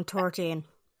when I turned 13.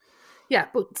 Yeah,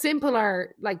 but simple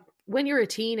are like when you're a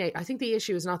teenager, I think the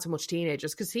issue is not so much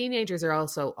teenagers, because teenagers are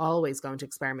also always going to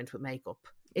experiment with makeup.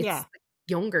 It's Yeah. the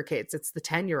younger kids, it's the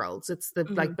 10-year-olds, it's the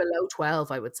like below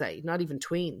 12, I would say, not even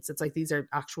tweens. It's like these are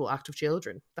actual active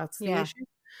children. That's the Yeah. issue.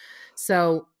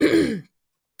 So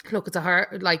look, it's a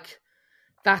hard, like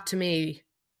that to me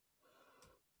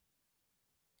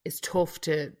is tough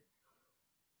to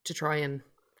try and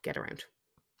get around.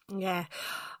 Yeah.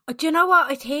 Do you know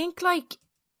what? I think, like,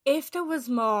 if there was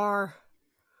more...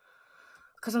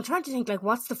 Because I'm trying to think, like,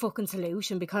 what's the fucking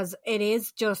solution? Because it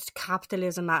is just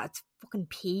capitalism at its fucking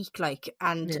peak, like,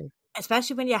 and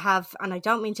especially when you have... And I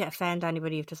don't mean to offend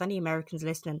anybody, if there's any Americans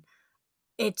listening,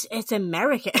 it's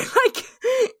America. Like,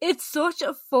 it's such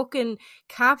a fucking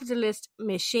capitalist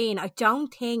machine. I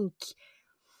don't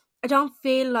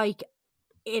feel like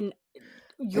in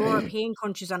European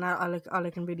countries, and all I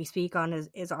can really speak on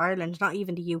is Ireland, not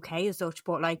even the UK as such,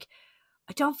 but like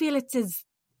I don't feel it's as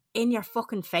in your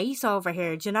fucking face over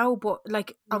here, do you know? But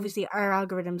like obviously our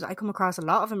algorithms, I come across a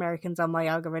lot of Americans on my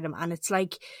algorithm, and it's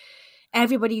like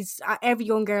every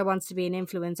young girl wants to be an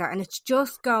influencer, and it's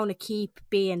just going to keep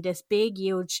being this big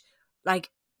huge like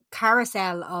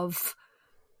carousel of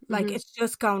like it's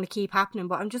just going to keep happening.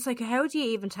 But I'm just like, how do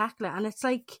you even tackle it? And it's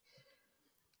like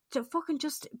to fucking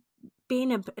just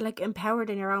being like empowered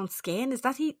in your own skin. Is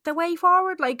that the way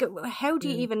forward? Like, how do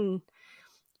you even,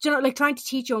 do you know, like trying to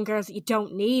teach young girls that you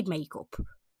don't need makeup,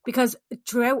 because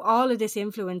throughout all of this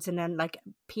influence and then like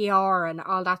PR and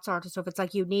all that sort of stuff, it's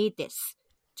like you need this,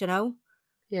 do you know?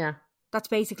 Yeah, that's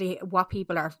basically what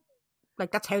people are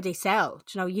like. That's how they sell.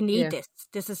 Do you know, you need this.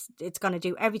 It's going to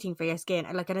do everything for your skin.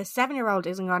 And like, a 7-year-old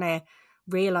isn't going to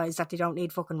realize that they don't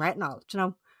need fucking retinol. Do you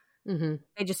know?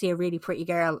 They just see a really pretty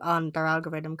girl on their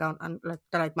algorithm going, and like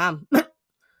they're like, "Mom,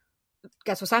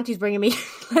 guess what Santi's bringing me?"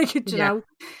 Like, you know?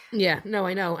 Yeah, no,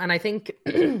 I know, and I think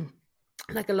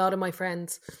like a lot of my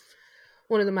friends,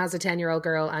 one of them has a 10-year-old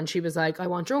girl, and she was like, "I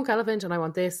want Drunk Elephant, and I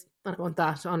want this, and I want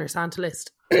that" on her Santa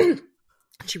list.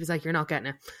 She was like, "You're not getting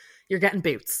it. You're getting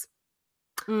Boots."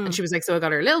 And she was like, so I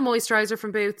got her a little moisturizer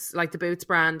from Boots, like the Boots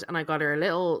brand, and I got her a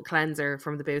little cleanser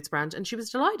from the Boots brand, and she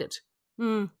was delighted.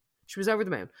 She was over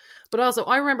the moon. But also,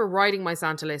 I remember writing my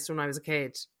Santa list when I was a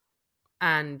kid,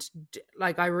 and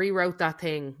like I rewrote that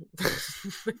thing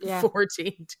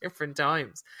 14 different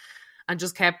times and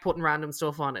just kept putting random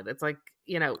stuff on it. It's like,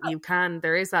 you know,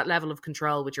 there is that level of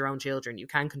control with your own children. You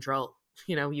can control,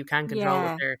 you can control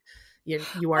what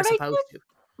you are supposed to.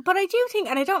 But I do think,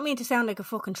 and I don't mean to sound like a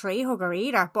fucking tree hugger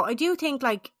either, but I do think,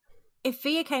 like, if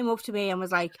Fia came up to me and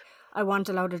was like, I want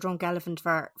a load of Drunk Elephant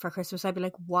for Christmas, I'd be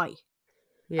like, why?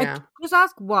 Yeah. I'd just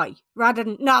ask why, rather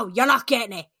than, no, you're not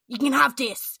getting it. You can have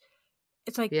this.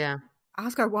 It's like,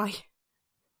 ask her why.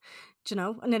 Do you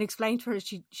know? And then explain to her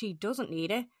she doesn't need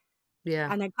it.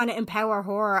 Yeah. And then kind of empower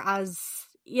her as,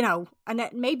 you know, and then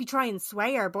maybe try and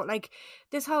sway her. But like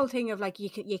this whole thing of like, you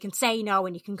can say no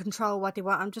and you can control what they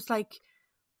want. I'm just like,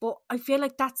 but I feel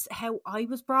like that's how I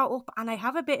was brought up, and I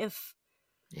have a bit of,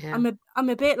 I'm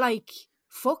a bit like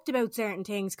fucked about certain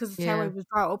things because it's how I was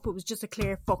brought up. It was just a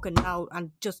clear fucking no, and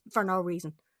just for no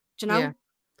reason, do you know? Yeah.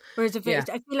 Whereas if I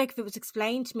feel like if it was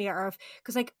explained to me, or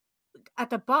because like at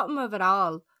the bottom of it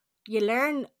all, you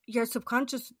learn, your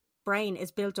subconscious brain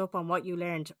is built up on what you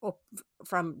learned up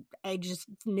from ages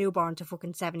newborn to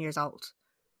fucking 7 years old.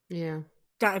 Yeah,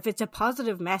 that if it's a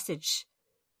positive message,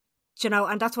 you know,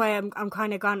 and that's why I'm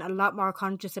kind of gone a lot more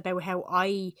conscious about how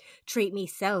I treat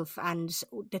myself and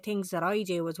the things that I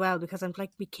do as well, because I'm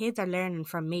like, my kids are learning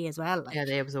from me as well. Like,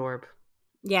 they absorb.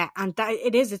 Yeah, and that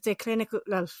it's a clinical.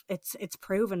 Well, it's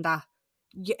proven that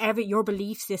your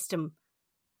belief system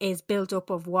is built up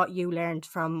of what you learned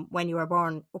from when you were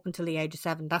born up until the age of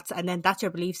 7. That's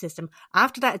your belief system.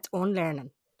 After that, it's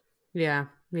unlearning. Yeah.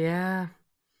 Do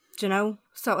you know?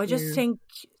 So I just think,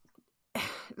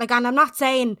 like, and I'm not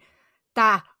saying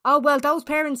that, oh, well, those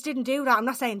parents didn't do that. I'm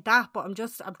not saying that, but I'm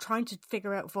trying to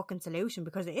figure out a fucking solution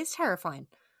because it is terrifying.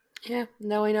 Yeah,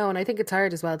 no, I know. And I think it's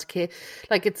hard as well to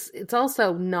like, it's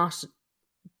also not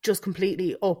just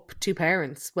completely up to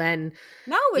parents when...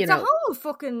 No, it's a whole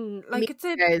fucking, like, it's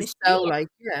a machine. So, like,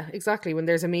 yeah, exactly. When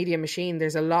there's a media machine,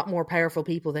 there's a lot more powerful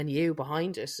people than you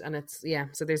behind it. And it's,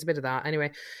 so there's a bit of that.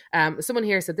 Anyway, someone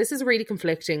here said, this is really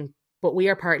conflicting, but we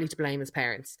are partly to blame as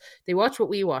parents. They watch what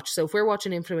we watch. So if we're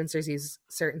watching influencers use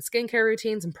certain skincare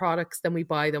routines and products, then we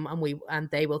buy them and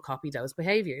they will copy those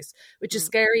behaviours, which is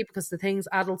scary because the things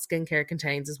adult skincare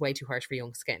contains is way too harsh for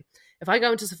young skin. If I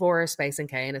go into Sephora, Space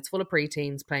NK and it's full of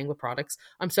preteens playing with products,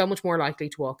 I'm so much more likely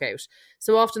to walk out.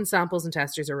 So often samples and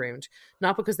testers are ruined,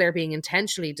 not because they're being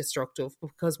intentionally destructive,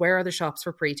 but because where are the shops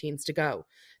for preteens to go?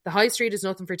 The high street is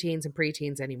nothing for teens and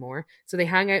preteens anymore, so they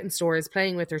hang out in stores,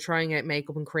 playing with or trying out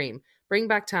makeup and cream. Bring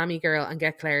back Tammy Girl and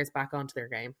get Claire's back onto their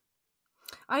game.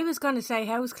 I was going to say,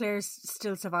 how is Claire's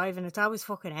still surviving? It's always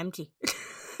fucking empty.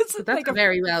 But that's a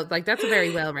very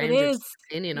well-rounded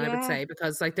opinion, I would say,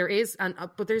 because like there is,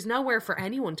 but there's nowhere for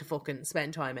anyone to fucking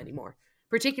spend time anymore,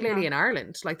 particularly in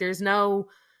Ireland. Like there is no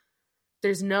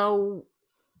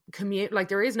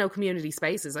community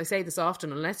spaces. I say this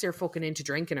often, unless you're fucking into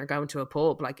drinking or going to a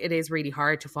pub, like it is really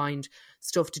hard to find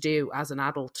stuff to do as an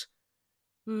adult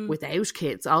without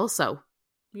kids also.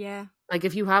 Yeah. Like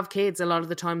if you have kids, a lot of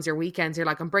the times your weekends, you're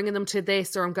like, I'm bringing them to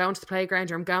this, or I'm going to the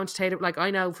playground, or I'm going to take it. Like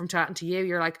I know from chatting to you,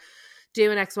 you're like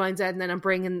doing X, Y, and Z, and then I'm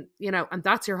bringing, and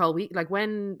that's your whole week. Like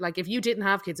if you didn't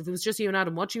have kids, if it was just you and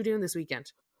Adam, what you doing this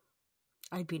weekend?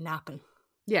 I'd be napping.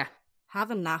 Yeah.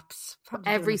 Having naps.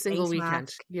 Every single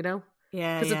weekend, Yeah.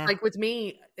 Because it's like with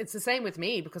me, it's the same with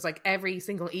me, because like every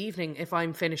single evening, if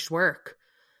I'm finished work,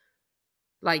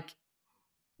 like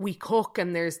we cook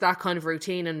and there's that kind of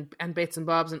routine and bits and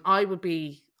bobs. And I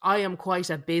am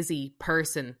quite a busy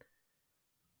person,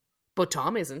 but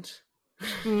Tom isn't,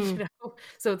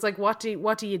 So it's like, what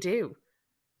do you do?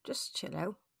 Just chill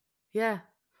out. Yeah.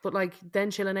 But like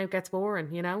then chilling out gets boring,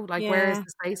 like where is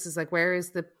the spaces? Like where is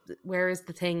the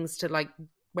things to like,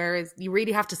 you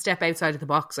really have to step outside of the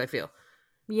box, I feel.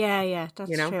 Yeah, that's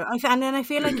true. And then I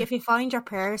feel like if you find your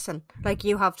person, like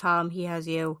you have Tom, he has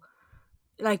you,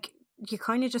 like you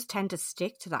kind of just tend to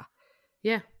stick to that.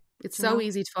 Yeah. It's so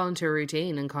easy to fall into a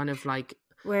routine and kind of like,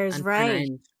 whereas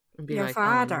Ray, your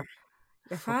father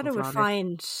would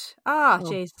find,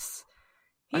 Jesus.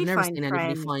 I've never seen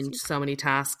anybody find so many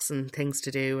tasks and things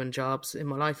to do and jobs in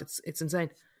my life. It's insane.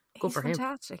 Good for him.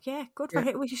 Fantastic. Yeah, good for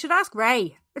him. We should ask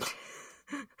Ray.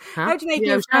 Huh? How do you make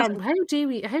new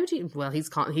friends? Well,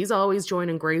 he's always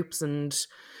joining groups and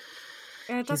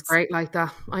he's great like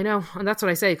that. I know. And that's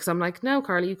what I say, because I'm like, no,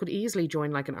 Carly, you could easily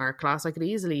join like an art class. I could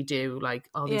easily do like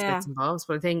all these bits and bobs.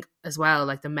 But I think as well,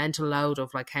 like the mental load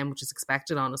of like how much is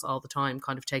expected on us all the time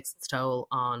kind of takes its toll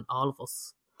on all of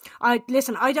us. I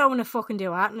don't want to fucking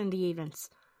do anything in the evenings.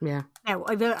 Yeah. Now,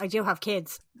 I do have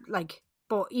kids, like,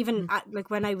 but even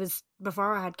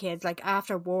before I had kids, like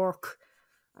after work,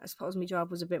 I suppose my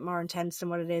job was a bit more intense than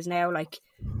what it is now. Like,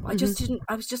 I was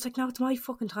just like, no, it's my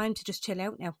fucking time to just chill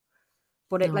out now.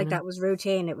 But that was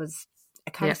routine. It was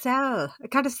a carousel.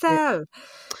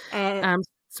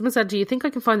 Someone said, do you think I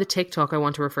can find the TikTok I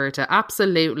want to refer to?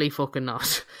 Absolutely fucking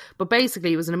not. But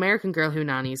basically, it was an American girl who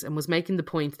nannies and was making the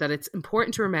point that it's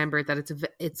important to remember that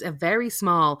it's a very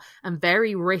small and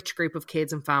very rich group of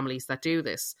kids and families that do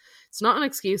this. It's not an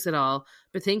excuse at all,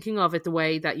 but thinking of it the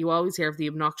way that you always hear of the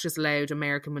obnoxious, loud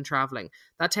American when travelling.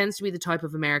 That tends to be the type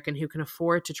of American who can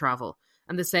afford to travel.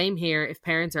 And the same here if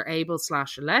parents are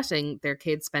able/letting their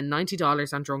kids spend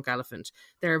 $90 on Drunk Elephant.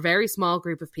 They're a very small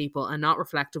group of people and not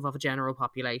reflective of a general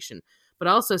population. But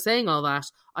also saying all that,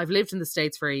 I've lived in the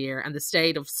States for a year and the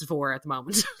state of Sephora at the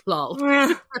moment. Lol.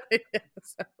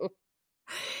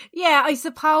 Yeah, I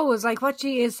suppose like what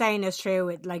she is saying is true.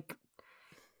 It like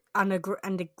on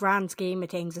the grand scheme of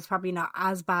things, it's probably not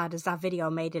as bad as that video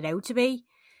made it out to be.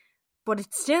 But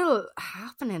it's still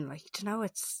happening. Like,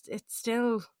 it's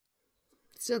still...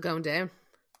 Still going down.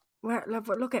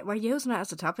 We're using it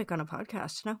as a topic on a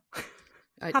podcast,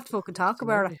 I have to fucking talk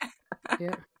about it.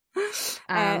 Yeah.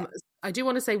 I do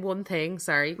want to say one thing,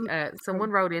 sorry. Someone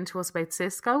wrote into us about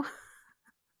Cisco.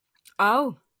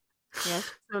 Oh. Yes.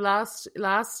 So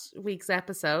last week's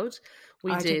episode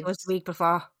I think it was the week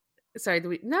before. Sorry,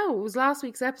 it was last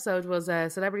week's episode was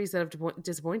celebrities that have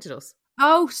disappointed us.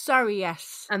 Oh, sorry,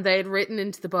 yes. And they had written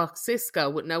into the box Cisco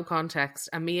with no context,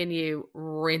 and me and you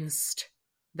rinsed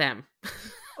them.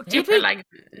 Did we? Like,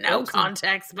 no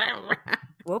context.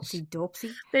 Whoopsie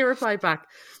doopsie. They replied back,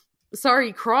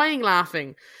 sorry, crying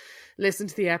laughing. Listen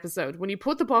to the episode. When you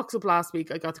put the box up last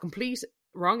week, I got the complete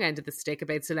wrong end of the stick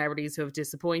about celebrities who have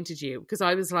disappointed you, because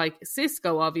I was like,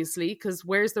 Cisco, obviously, because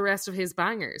where's the rest of his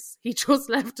bangers? He just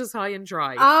left us high and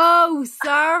dry. Oh,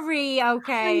 sorry.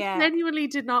 Okay. I genuinely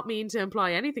did not mean to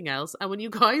imply anything else, and when you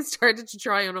guys started to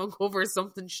try and uncover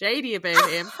something shady about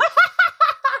him,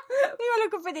 we were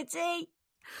looking for the tea.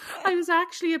 I was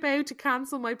actually about to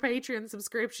cancel my Patreon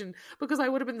subscription because I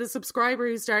would have been the subscriber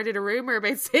who started a rumour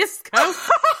about Cisco.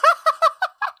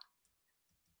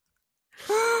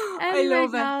 Anyway, I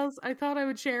love gals, I thought I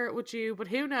would share it with you, but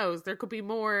who knows? There could be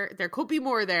more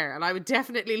there, and I would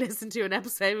definitely listen to an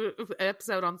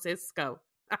episode on Cisco.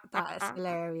 That is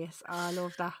hilarious. Oh, I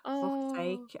love that. Oh, fuck's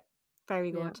sake.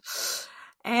 Very good.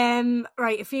 Yeah.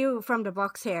 Right, a few from the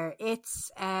box here.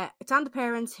 It's on the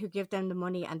parents who give them the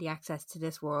money and the access to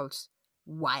this world.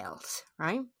 wild,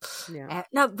 right? Yeah.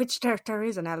 No, which there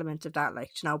is an element of that,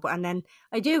 like, you know, but and then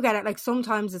I do get it, like,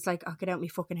 sometimes it's like, oh, get out me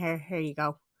fucking hair, here you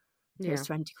go. Here's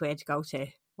 20 quid, go to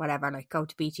whatever, like, go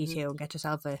to BT2 and get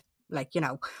yourself a, like, you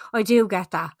know, I do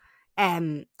get that.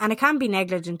 And it can be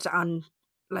negligent on,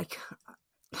 like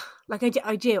I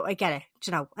do, I get it,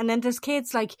 you know. And then there's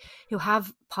kids, like, who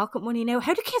have pocket money now.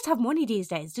 How do kids have money these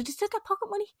days? Do they still get pocket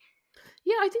money?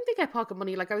 Yeah, I think they get pocket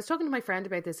money. Like, I was talking to my friend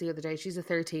about this the other day. She's a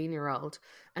 13-year-old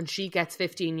and she gets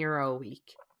 €15 a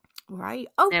week. Right.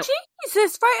 Oh, Now,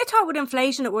 Jesus. Right. I thought with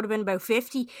inflation it would have been about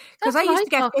 50, because I used to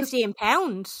get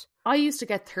 £15. I used to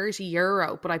get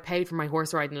 €30, but I paid for my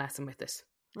horse riding lesson with this.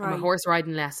 Right. And my horse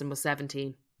riding lesson was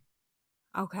 17.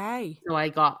 Okay. So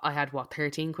I had what,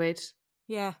 13 quid?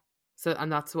 Yeah. So,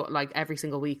 and that's what, like, every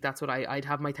single week, that's what I'd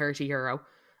have my €30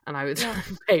 and I would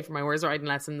pay for my horse riding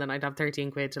lesson. Then I'd have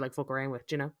 13 quid to, like, fuck around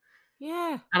with, you know?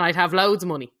 Yeah. And I'd have loads of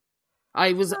money.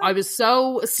 I was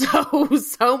so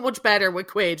much better with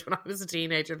quid when I was a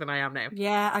teenager than I am now.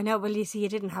 Yeah, I know. Well, you see, you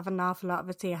didn't have an awful lot of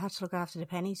it, so you had to look after the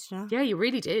pennies, you know? Yeah, you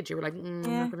really did. You were like, I'm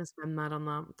not going to spend that on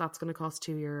that. That's going to cost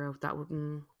 €2. That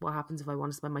would. What happens if I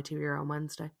want to spend my €2 on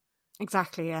Wednesday?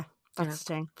 Exactly, yeah. That's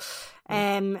the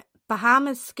thing.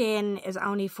 Bahamas skin is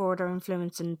only further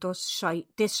influencing this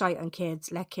shite on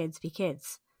kids. Let kids be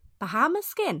kids. Bahamas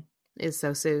skin Is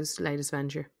So Sue's latest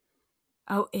venture.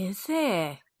 Oh, is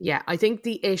it? Yeah, I think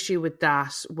the issue with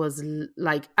that was,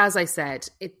 like, as I said,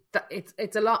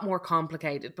 it's a lot more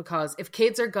complicated, because if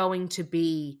kids are going to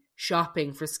be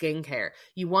shopping for skincare,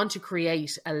 you want to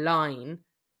create a line,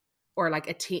 or like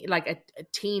a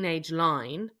teenage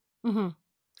line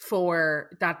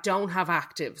for that don't have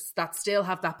actives, that still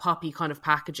have that poppy kind of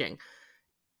packaging.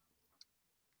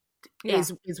 Yeah.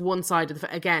 Is one side of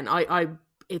the again.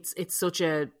 It's such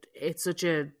a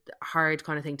hard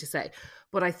kind of thing to say.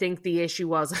 But I think the issue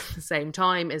was at the same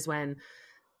time is when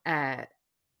the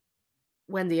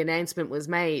announcement was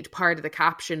made, part of the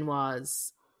caption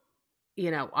was, you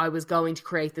know, I was going to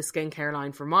create the skincare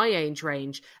line for my age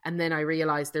range, and then I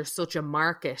realised there's such a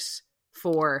market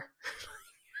for.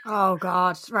 Oh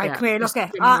God! Right, come here. Look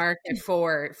at market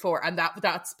for, and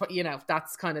that's you know,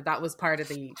 that's kind of, that was part of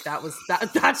the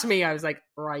that to me. I was like,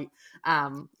 right,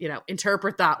 you know,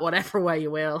 interpret that whatever way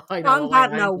you will. I know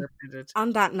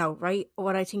on that note, right,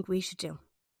 what I think we should do,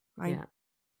 right,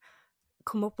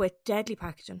 come up with deadly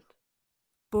packaging,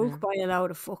 bulk buy a load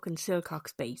of fucking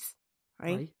Silcox base,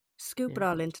 right, scoop it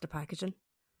all into the packaging,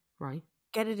 right,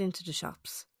 get it into the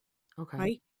shops, okay,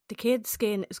 right. The kids'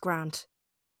 skin is grand.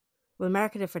 We'll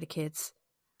market it for the kids,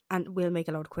 and we'll make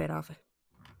a load of quid off it.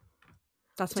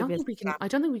 That's my business. I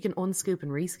don't think we can unscoop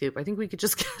and rescoop. I think we could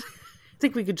just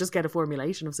get a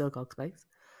formulation of Silcox base.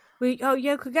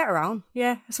 Could get around.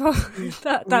 Yeah, so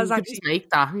that's actually just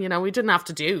make that. You know, we didn't have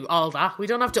to do all that. We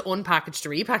don't have to unpackage to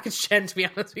repackage, Jen. To be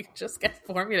honest, we can just get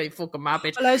formula. You fucking mad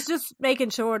bitch. Well, I was just making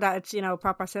sure that it's, you know,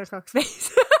 proper Silcox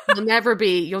base. You'll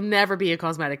never be a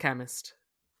cosmetic chemist.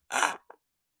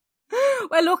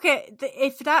 Well, look,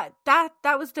 if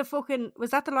that was the fucking,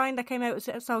 was that the line that came out of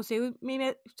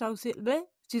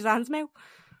Suzanne's mouth?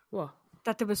 What?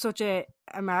 That there was such a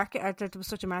market, or that there was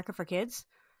such a market for kids.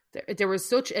 There was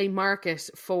such a market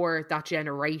for that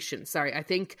generation. Sorry, I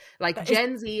think like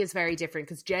Gen Z is very different,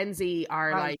 because Gen Z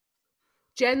are like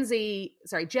Gen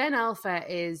Alpha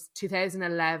is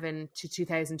 2011 to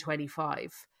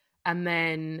 2025, and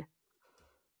then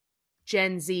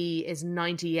Gen Z is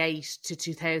 98 to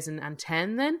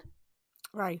 2010 then.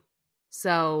 Right.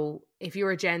 So if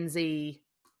you're a Gen Z,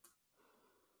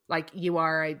 like you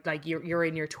are, like you're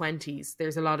in your 20s.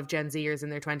 There's a lot of Gen Zers in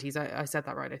their 20s. I said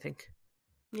that right, I think.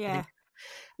 Yeah.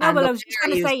 No, well, I was just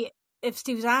going to say, if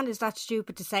Suzanne is that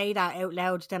stupid to say that out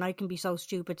loud, then I can be so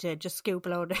stupid to just scoop a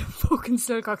load of fucking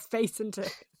Silcox face into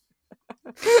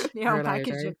the whole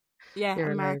package. Yeah,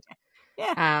 America.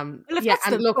 Yeah. Well, if that's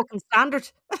the fucking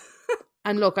standard.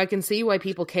 And look, I can see why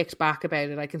people kicked back about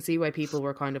it. I can see why people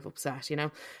were kind of upset, you know.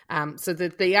 So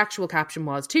the actual caption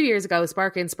was, 2 years ago, a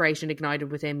spark of inspiration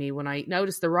ignited within me when I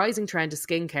noticed the rising trend of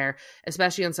skincare,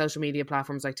 especially on social media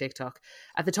platforms like TikTok.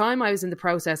 At the time, I was in the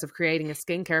process of creating a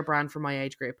skincare brand for my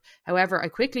age group. However, I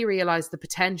quickly realised the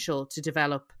potential to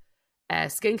develop a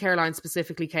skincare line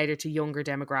specifically catered to younger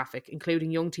demographic,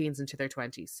 including young teens into their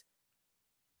 20s.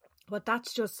 But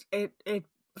that's just it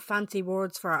fancy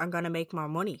words for I'm going to make more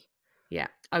money. Yeah,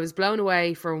 I was blown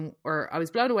away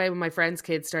when my friends'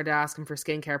 kids started asking for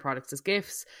skincare products as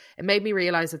gifts. It made me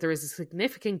realise that there is a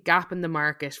significant gap in the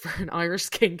market for an Irish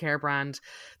skincare brand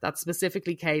that's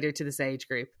specifically catered to this age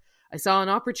group. I saw an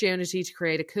opportunity to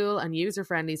create a cool and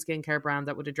user-friendly skincare brand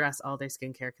that would address all their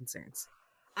skincare concerns.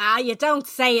 You don't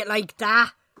say it like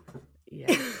that.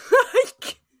 Yeah.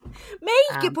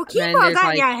 it, but And keep then all there's, that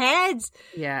like, in your head.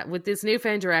 yeah, with this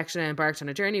newfound direction, I embarked on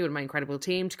a journey with my incredible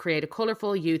team to create a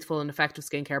colourful, youthful and effective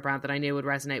skincare brand that I knew would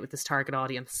resonate with this target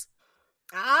audience.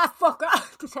 Fuck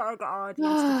off. The target audience,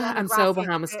 the And so demographic.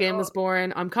 Bahama Skin was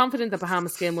born. I'm confident that Bahama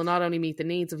Skin will not only meet the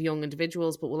needs of young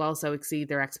individuals, but will also exceed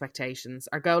their expectations.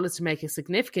 Our goal is to make a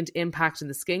significant impact in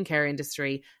the skincare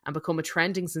industry and become a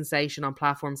trending sensation on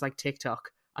platforms like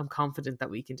TikTok. I'm confident that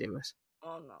we can do it.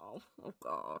 Oh no. Oh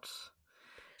God.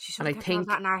 She should And I have kept all think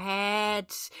that in her head.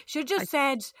 She should just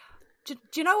said, do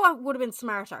you know what would have been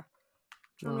smarter?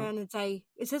 Turn around and say,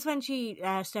 is this when she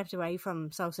stepped away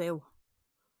from So Sue?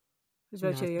 It was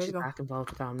about 2 years she's ago. back involved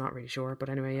with that. I'm not really sure. But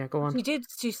anyway, yeah, go on.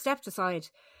 She stepped aside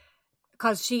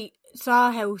because she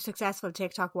saw how successful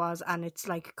TikTok was, and it's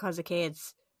like because of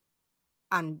kids.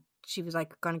 And she was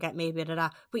like, going to get me a bit of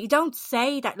that. But you don't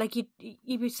say that. Like, you'd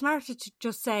be smarter to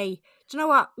just say, do you know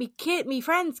what? Me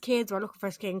friends' kids were looking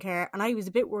for skincare, and I was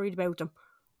a bit worried about them.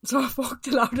 So I fucked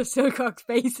a lot of Silcock's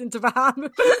face into Bahama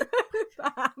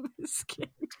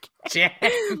skincare.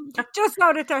 Just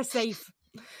so that they're safe.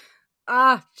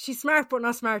 She's smart, but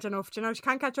not smart enough. Do you know, she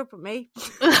can't catch up with me.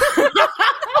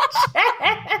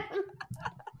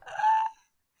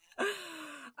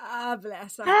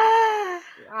 Bless her.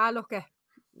 Look,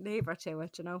 leave her to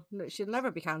it, you know. She'll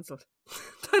never be cancelled.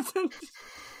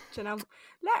 You know,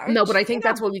 let her. No, but I think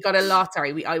that's what we got a lot.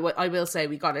 Sorry, I will say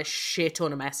we got a shit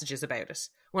ton of messages about it.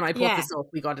 When I put this up,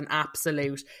 we got an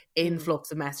absolute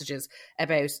influx of messages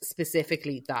about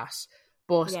specifically that.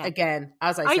 But again,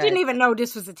 as I said, didn't even know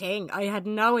this was a thing. I had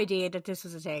no idea that this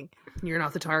was a thing. You're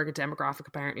not the target demographic,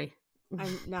 apparently.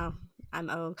 I'm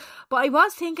old. But I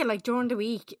was thinking, like, during the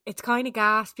week, it's kind of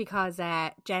gas because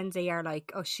Gen Z are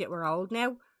like, oh shit, we're old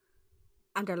now.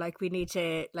 And they're like, we need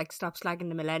to like stop slagging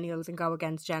the millennials and go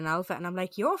against Gen Alpha. And I'm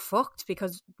like, you're fucked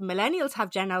because millennials have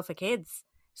Gen Alpha kids.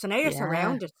 So now you're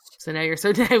surrounded. So now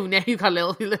you've got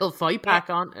a little fight pack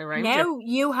on around you. Now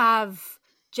you have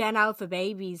Gen Alpha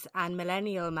babies and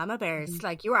millennial mama bears.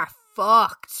 Like, you are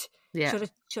fucked. Yeah.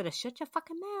 Should have shut your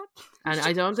fucking mouth. And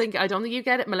I don't think you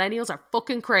get it. Millennials are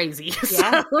fucking crazy.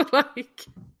 Yeah. So, like,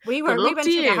 we went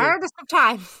through the hardest of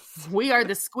times. We are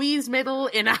the squeezed middle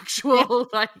in actual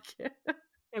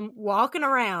and walking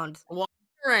around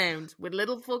with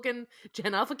little fucking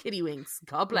Gen Alpha kitty winks.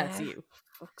 God bless you.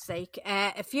 Fuck's sake.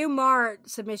 A few more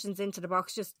submissions into the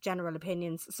box, just general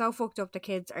opinions. So fucked up the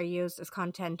kids are used as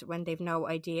content when they've no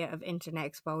idea of internet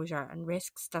exposure and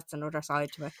risks. That's another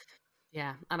side to it.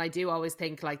 Yeah, and I do always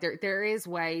think like there is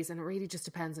ways, and it really just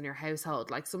depends on your household.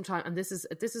 Like sometimes, and this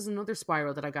is another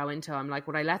spiral that I go into. I'm like,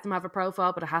 would I let them have a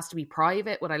profile, but it has to be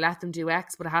private? Would I let them do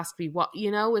X, but it has to be what?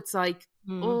 You know, it's like,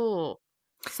 oh,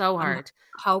 so hard.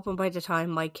 I'm hoping by the time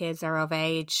my kids are of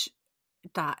age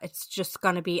that it's just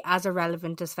going to be as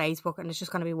irrelevant as Facebook, and it's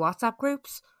just going to be WhatsApp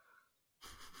groups.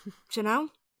 Do you know?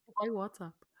 Why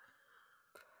WhatsApp?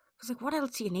 Because like, what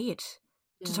else do you need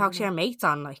to talk to your mates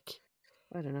on? Like,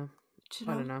 I don't know. You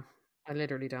know? I don't know. I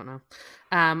literally don't know.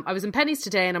 I was in Penny's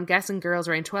today, and I'm guessing girls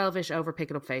around 12ish over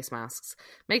picking up face masks.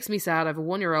 Makes me sad. I have a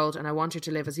 1-year-old, and I want her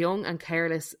to live as a young and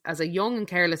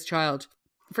careless child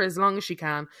for as long as she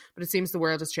can, but it seems the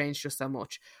world has changed just so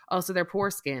much. Also, their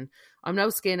poor skin. I'm no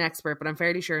skin expert, but I'm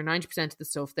fairly sure 90% of the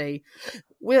stuff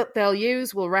they'll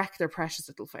use will wreck their precious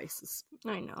little faces.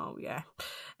 I know, yeah.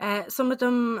 Some of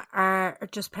them are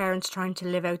just parents trying to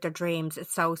live out their dreams.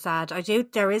 It's so sad.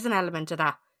 There is an element of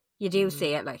that. You do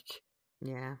see it, like.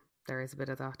 Yeah, there is a bit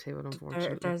of that too,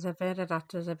 unfortunately. There's a bit of that.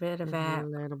 There's a bit of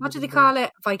what do they call it?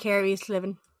 Vicarious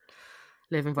living.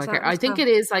 Living vicarious. I think it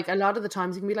is, like, a lot of the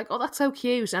times you can be like, oh, that's so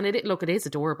cute. And it is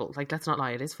adorable. Like, let's not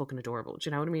lie, it is fucking adorable. Do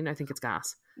you know what I mean? I think it's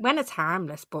gas. When it's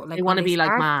harmless, but like, they want to be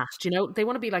like Matt. Do you know? They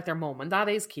want to be like their mum, and that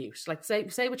is cute. Like, say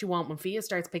what you want. When Fia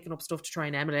starts picking up stuff to try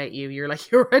and emulate you, you're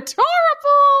like, you're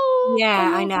adorable.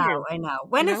 Yeah, I know.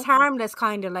 When it's harmless,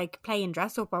 kind of like playing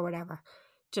dress up or whatever.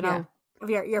 Do you know?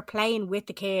 Yeah. If you're playing with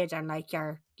the kid and like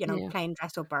you're playing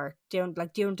dress up or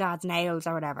doing dad's nails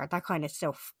or whatever, that kind of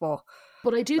stuff. But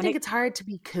I do think it's hard to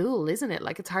be cool, isn't it?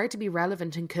 Like, it's hard to be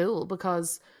relevant and cool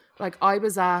because, like, I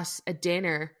was at a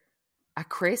dinner at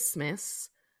Christmas,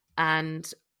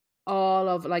 and all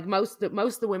of, like, most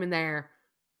of the women there,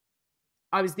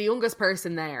 I was the youngest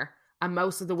person there, and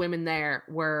most of the women there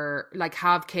were like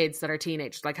have kids that are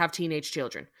teenagers, like have teenage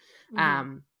children.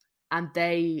 And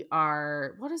they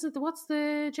are, what is it? What's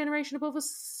the generation above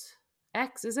us?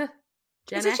 X, is it?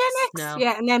 Is it Gen X? No.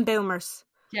 Yeah, and then boomers.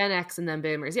 Gen X and then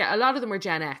boomers. Yeah, a lot of them were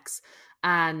Gen X.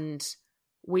 And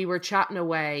we were chatting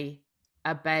away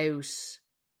about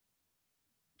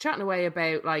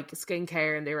like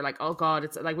skincare, and they were like, oh God,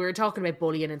 it's like, we were talking about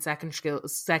bullying in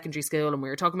secondary school, and we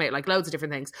were talking about like loads of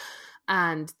different things.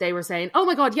 and they were saying, oh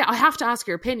my God, yeah, I have to ask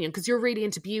your opinion because you're really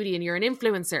into beauty and you're an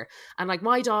influencer. And like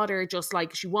my daughter just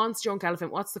like, she wants Junk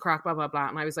Elephant. What's the crack, blah, blah, blah.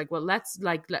 And I was like, well,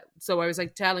 so I was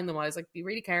like telling them, I was like, be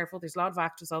really careful. There's a lot of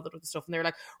actors, all that other stuff. And they were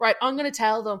like, right, I'm going to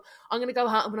tell them, I'm going to go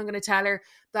home and I'm going to tell her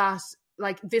that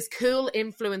like this cool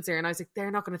influencer. And I was like,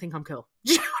 they're not going to think I'm cool.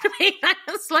 Do you know what I mean?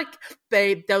 It's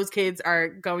like those kids are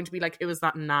going to be like, who is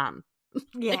that Nan?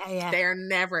 Yeah, like, yeah. They're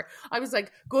never. I was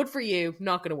like, good for you,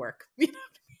 not going to work. You know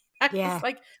what I mean? I was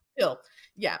like, cool.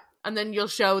 Yeah. And then you'll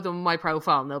show them my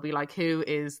profile and they'll be like, who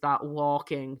is that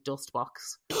walking dust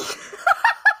box?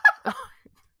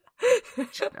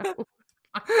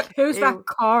 Who's that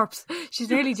corpse? She's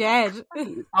nearly dead.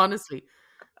 Honestly.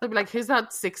 They'll be like, who's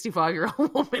that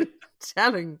 65-year-old woman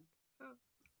telling?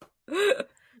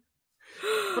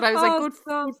 But I was like, good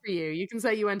for you. You can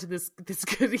say you went to this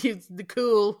the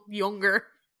cool younger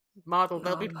model.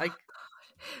 They'll be like,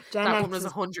 that one was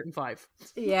 105.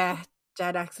 Yeah,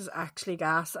 Gen X is actually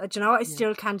gas. Do you know what? I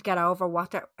still can't get over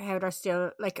how they're still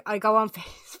like. I go on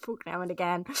Facebook now and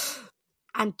again,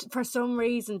 and for some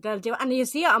reason they'll do, and you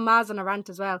see it on Maz and a rant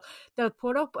as well. They'll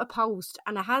put up a post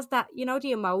and it has that, you know,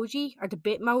 the emoji or the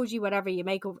bitmoji, whatever you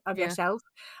make of yourself,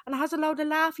 and it has a load of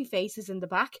laughy faces in the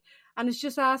back, and it's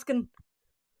just asking,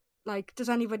 like, does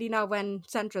anybody know when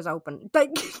Centra's open?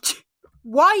 Like,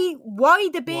 why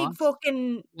the big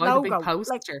fucking logo? The big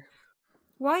poster? Like,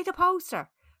 why the poster?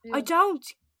 Yeah. I don't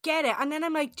get it. And then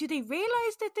I'm like, do they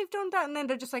realise that they've done that? And then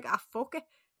they're just like, fuck it.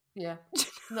 Yeah.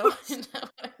 No.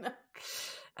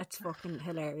 That's fucking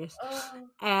hilarious.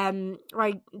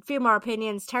 Right, a few more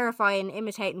opinions. Terrifying,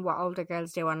 imitating what older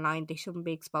girls do online. They shouldn't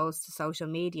be exposed to social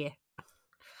media.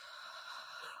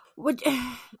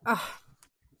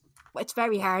 It's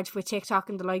very hard with TikTok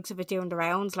and the likes of it doing the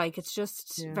rounds. Like, it's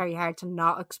just very hard to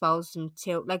not expose them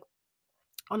to, like,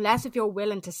 unless if you're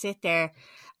willing to sit there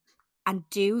and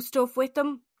do stuff with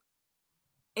them,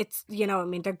 it's, you know what I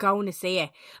mean, they're going to see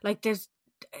it. Like, there's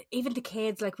even the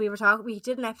kids, like we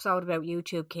did an episode about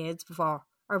YouTube Kids before,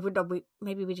 or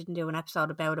maybe we didn't do an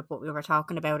episode about it, but we were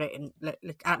talking about it in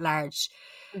like at large,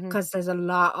 because there's a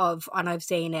lot of, and I've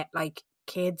seen it, like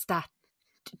kids that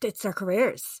it's their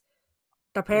careers.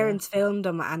 Their parents filmed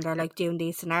them and they're like doing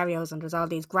these scenarios and there's all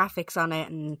these graphics on it,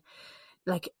 and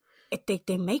like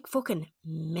they make fucking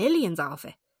millions off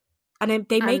it, and then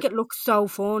they make it look so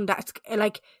fun. That's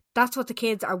like, that's what the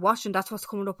kids are watching. That's what's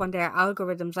coming up on their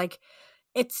algorithms. Like,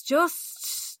 it's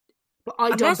just, but I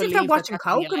don't unless believe they're watching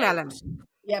Cocomelon.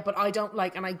 Yeah, but I don't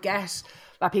like, and I get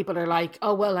that people are like,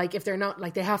 oh well, like if they're not,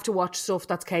 like they have to watch stuff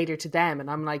that's catered to them, and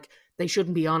I'm like, they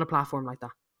shouldn't be on a platform like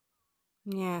that.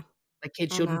 Yeah, like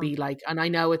kids shouldn't be like, and I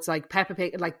know it's like Peppa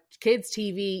Pig, like kids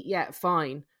TV, yeah,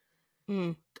 fine,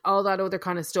 all that other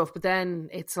kind of stuff, but then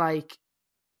it's like,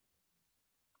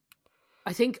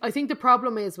 I think the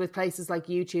problem is with places like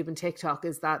YouTube and TikTok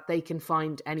is that they can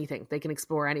find anything, they can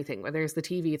explore anything. Where there's the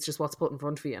TV, it's just what's put in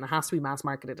front of you, and it has to be mass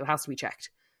marketed, it has to be checked.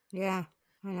 Yeah,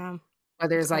 I know. Where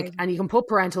there's like, and you can put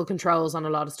parental controls on a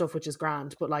lot of stuff, which is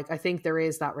grand, but like I think there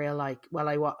is that real like, well,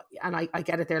 I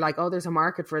get it. They're like, oh, there's a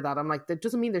market for that. I'm like, that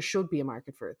doesn't mean there should be a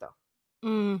market for it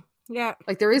though. Yeah,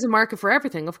 like there is a market for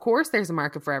everything. Of course, there's a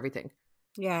market for everything.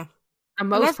 Yeah, and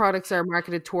most products are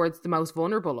marketed towards the most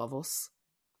vulnerable of us.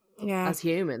 Yeah, as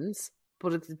humans,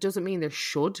 but it doesn't mean there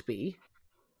should be.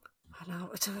 I know,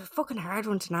 it's a fucking hard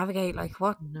one to navigate. Like,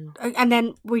 what? No. And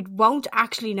then we won't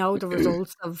actually know the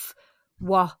results of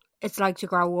what it's like to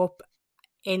grow up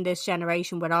in this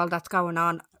generation with all that's going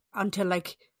on until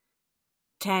like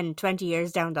 10, 20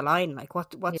 years down the line. Like,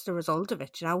 what's the result of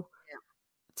it, you know? Yeah.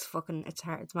 It's fucking, it's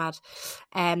hard, it's mad.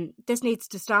 This needs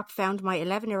to stop. Found my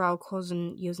 11-year-old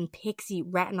cousin using Pixie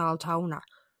retinol toner.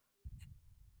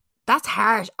 That's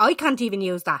harsh. I can't even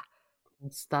use that.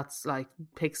 That's like,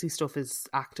 Pixie stuff is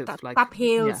active. That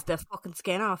peels the fucking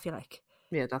skin off you, like.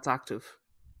 Yeah, that's active.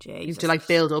 Jesus. You have to like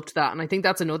build up to that. And I think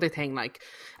that's another thing. Like,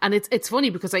 and it's funny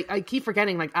because I keep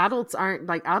forgetting, like adults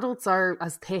are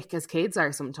as thick as kids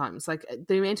are sometimes. Like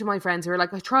the amount of my friends who are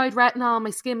like, I tried retinol,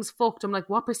 my skin's fucked. I'm like,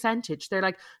 what percentage? They're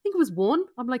like, I think it was 1.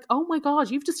 I'm like, oh my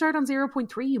God, you have to start on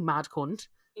 0.3, you mad cunt.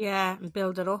 Yeah, and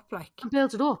build it up, like. And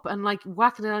build it up and like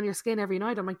whacking it on your skin every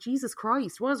night. I'm like, Jesus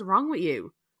Christ, what is wrong with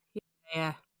you?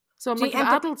 Yeah. So I'm like, if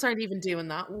adults aren't even doing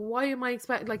that, why am I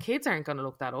expecting, like, kids aren't going to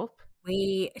look that up?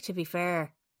 To be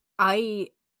fair, I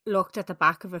looked at the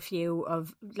back of a few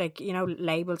of, like, you know,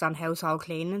 labels on household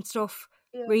cleaning and stuff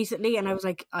recently, and I was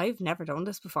like, I've never done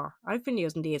this before. I've been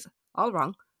using these all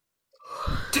wrong.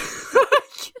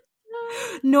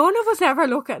 None of us ever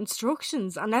look at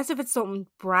instructions unless if it's something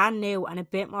brand new and a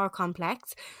bit more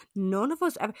complex. None of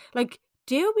us ever, like,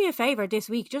 do me a favour this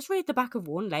week, just read the back of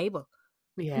one label.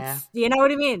 Yeah. You know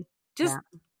what I mean? Just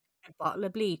a bottle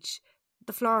of bleach,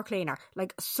 the floor cleaner,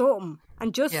 like something,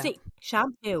 and just see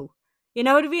shampoo. You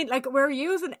know what I mean? Like, we're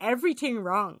using everything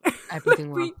wrong.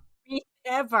 Everything wrong. We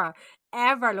ever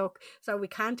look. So we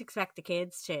can't expect the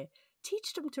kids to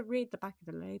teach them to read the back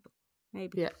of the label.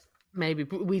 Maybe. Yeah. Maybe.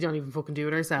 But we don't even fucking do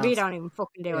it ourselves. We don't even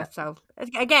fucking do it. So,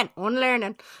 again,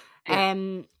 unlearning.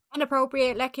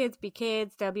 Inappropriate, let kids be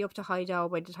kids. They'll be up to high dough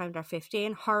by the time they're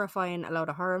 15. Horrifying, a load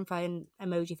of horrifying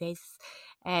emoji faces.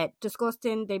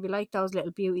 Disgusting. They be like those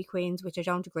little beauty queens, which I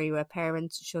don't agree with.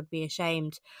 Parents should be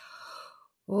ashamed.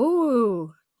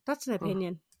 Oh, that's an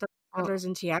opinion. Toddlers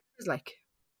in tiaras, like.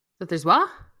 But there's what?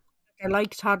 They're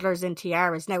like toddlers in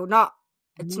tiaras. Now,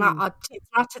 it's not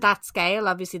to that scale.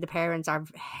 Obviously, the parents are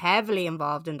heavily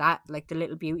involved in that, like the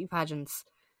little beauty pageants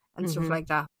and stuff like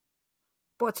that.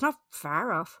 But it's not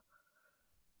far off.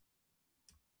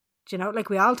 Do you know? Like,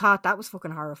 we all thought that was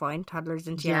fucking horrifying. Toddlers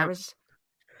in tiaras.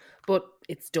 But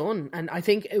it's done. And I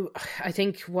think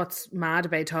what's mad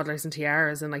about toddlers and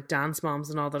tiaras and like dance moms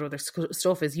and all that other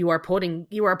stuff is you are putting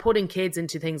kids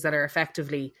into things that are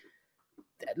effectively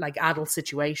like adult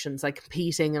situations, like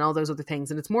competing and all those other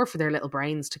things. And it's more for their little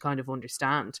brains to kind of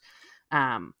understand.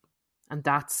 And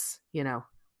that's, you know,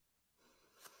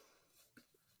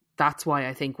 that's why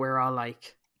I think we're all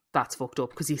like, that's fucked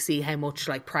up, because you see how much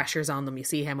like pressure's on them. You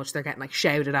see how much they're getting like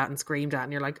shouted at and screamed at,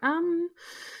 and you're like,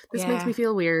 this makes me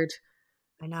feel weird.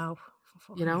 I know.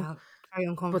 You know? Hell. Very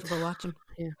uncomfortable watching.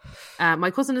 Yeah.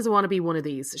 My cousin is a wannabe one of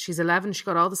these. She's 11. She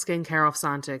got all the skincare off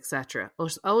Santa, etc.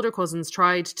 Us older cousins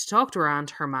tried to talk to her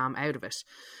aunt, her mum, out of it.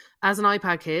 As an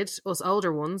iPad kid, us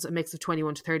older ones, a mix of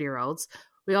 21 to 30-year-olds,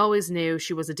 we always knew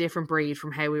she was a different breed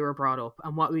from how we were brought up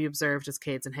and what we observed as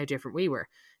kids and how different we were.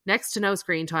 Next to no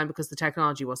screen time because the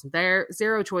technology wasn't there.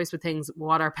 Zero choice with things.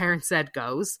 What our parents said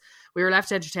goes. We were left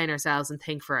to entertain ourselves and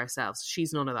think for ourselves.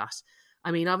 She's none of that. I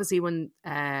mean, obviously, when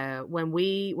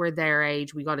we were their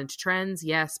age, we got into trends,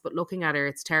 yes, but looking at her,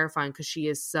 it's terrifying because she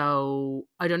is so,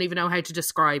 I don't even know how to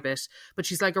describe it, but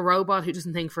she's like a robot who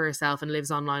doesn't think for herself and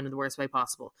lives online in the worst way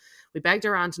possible. We begged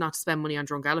her aunt not to spend money on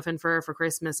Drunk Elephant for her for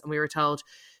Christmas, and we were told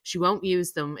she won't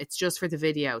use them, it's just for the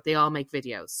video. They all make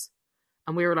videos.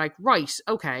 And we were like, right,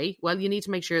 okay, well, you need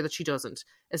to make sure that she doesn't,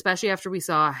 especially after we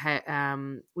saw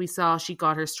she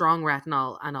got her strong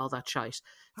retinol and all that shite.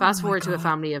 Fast forward to a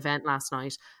family event last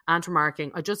night, aunt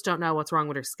remarking, I just don't know what's wrong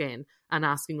with her skin, and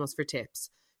asking us for tips.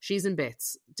 She's in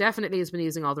bits. Definitely has been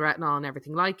using all the retinol and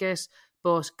everything like it,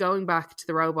 but going back to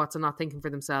the robots and not thinking for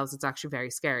themselves, it's actually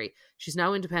very scary. She's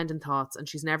no independent thoughts, and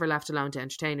she's never left alone to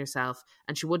entertain herself,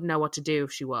 and she wouldn't know what to do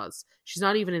if she was. She's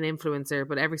not even an influencer,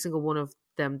 but every single one of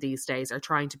them these days are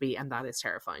trying to be, and that is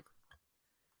terrifying.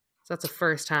 So that's a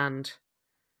first-hand.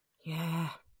 Yeah.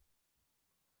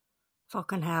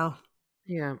 Fucking hell.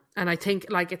 Yeah, and I think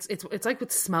like it's like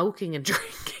with smoking and drinking,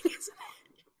 isn't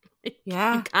it?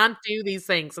 Like, you can't do these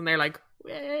things, and they're like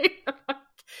way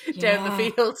down the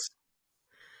field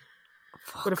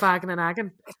with a fag and an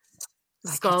aggin,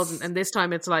 scalding. And this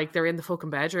time it's like they're in the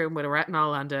fucking bedroom with a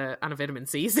retinol and a vitamin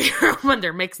C serum, and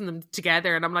they're mixing them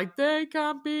together, and I'm like, they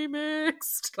can't be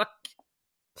mixed. Like,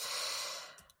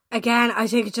 again, I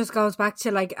think it just goes back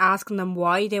to like asking them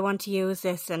why they want to use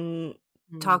this and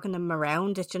talking them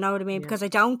around it, you know what I mean? Yeah. Because I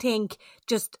don't think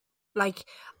just like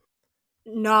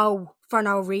no for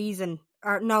no reason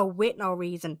or no with no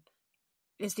reason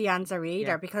is the answer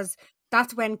either, because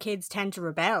that's when kids tend to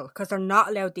rebel because they're not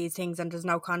allowed these things and there's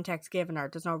no context given or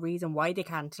there's no reason why they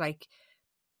can't. Like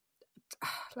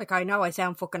I know I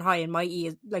sound fucking high and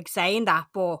mighty like saying that,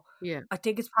 but I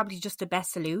think it's probably just the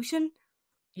best solution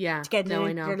to get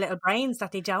into their little brains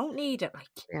that they don't need it.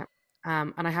 Like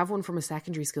and I have one from a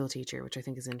secondary school teacher, which I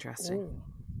think is interesting. Ooh,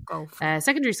 go for it.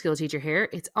 Secondary school teacher here.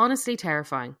 It's honestly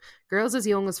terrifying. Girls as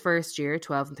young as first year,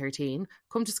 12 and 13,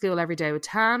 come to school every day with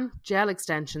tan, gel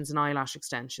extensions and eyelash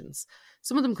extensions.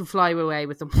 Some of them can fly away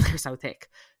with them. They're so thick.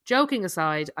 Joking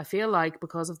aside, I feel like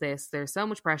because of this, there's so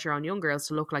much pressure on young girls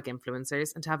to look like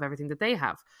influencers and to have everything that they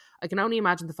have. I can only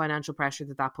imagine the financial pressure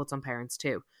that puts on parents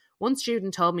too. One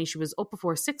student told me she was up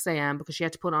before 6 a.m. because she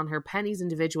had to put on her pennies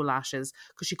individual lashes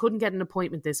because she couldn't get an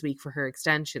appointment this week for her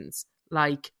extensions.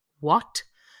 Like, what?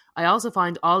 I also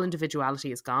find all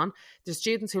individuality is gone. There's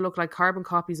students who look like carbon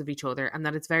copies of each other and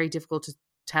that it's very difficult to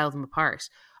tell them apart.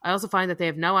 I also find that they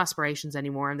have no aspirations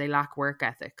anymore and they lack work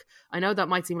ethic. I know that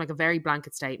might seem like a very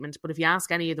blanket statement, but if you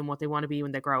ask any of them what they want to be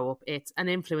when they grow up, it's an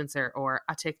influencer or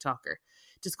a TikToker.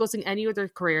 Discussing any other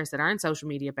careers that aren't social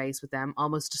media based with them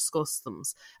almost disgusts them.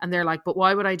 And they're like, but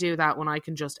why would I do that when I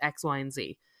can just X, Y, and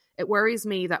Z? It worries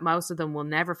me that most of them will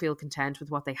never feel content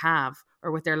with what they have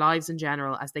or with their lives in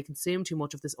general as they consume too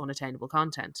much of this unattainable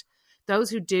content. Those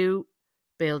who do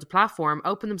build a platform,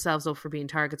 open themselves up for being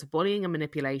targets of bullying and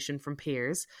manipulation from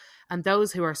peers and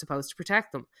those who are supposed to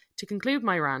protect them. To conclude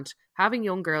my rant, having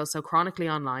young girls so chronically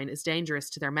online is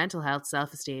dangerous to their mental health,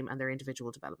 self-esteem and their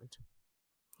individual development.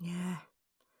 Yeah.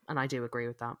 And I do agree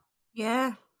with that.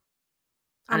 Yeah.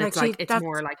 And it's actually, like, it's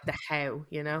more like the how,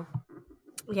 you know?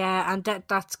 Yeah, and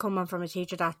that's coming from a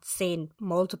teacher that's seen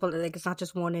multiple, like it's not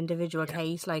just one individual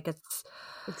case, like it's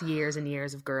years and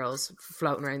years of girls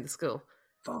floating around the school.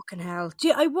 Fucking hell.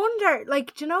 I wonder,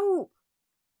 like, do you know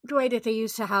the way that they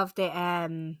used to have the,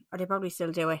 or they probably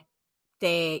still do it,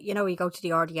 you know, you go to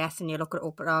the RDS and you look it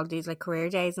up at all these, like, career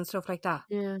days and stuff like that.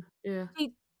 Yeah, yeah.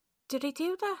 Do they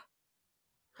do that?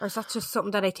 Or is that just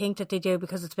something that I think that they do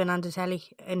because it's been on the telly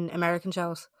in American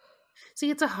shows? See,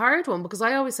 it's a hard one because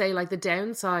I always say, like, the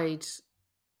downside,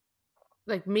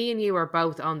 like, me and you are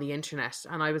both on the internet,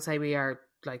 and I would say we are,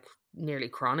 like, nearly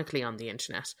chronically on the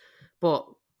internet, but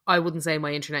I wouldn't say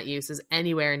my internet use is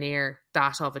anywhere near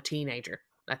that of a teenager,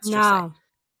 let's just say.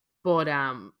 But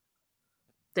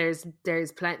there's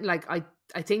plenty, like, I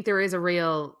think there is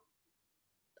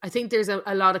I think there's a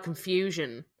lot of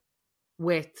confusion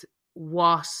with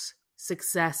what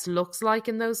success looks like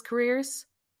in those careers.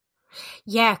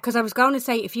 Yeah, because I was going to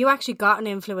say, if you actually got an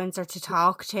influencer to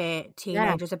talk to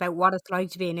teenagers about what it's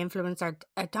like to be an influencer,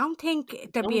 I don't think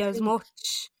there'd be as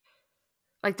much.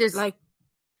 Like, there's like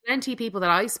plenty of people that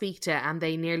I speak to and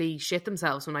they nearly shit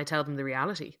themselves when I tell them the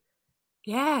reality.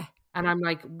 Yeah. And I'm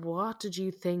like, what did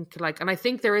you think? Like, and I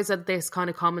think there is this kind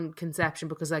of common conception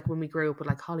because, like, when we grew up with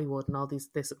like Hollywood and all this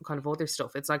kind of other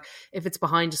stuff, it's like if it's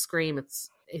behind a screen,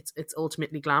 it's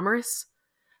ultimately glamorous,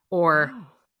 or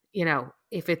you know,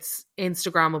 if it's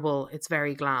Instagrammable, it's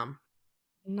very glam.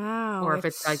 No, or if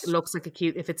it's like looks like a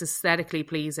cute, if it's aesthetically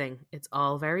pleasing, it's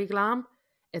all very glam.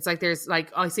 It's like there's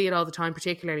like I see it all the time,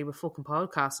 particularly with fucking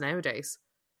podcasts nowadays.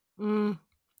 You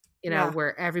know,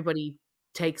 where everybody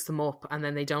takes them up and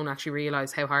then they don't actually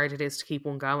realize how hard it is to keep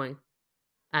one going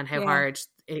and how hard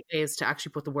it is to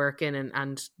actually put the work in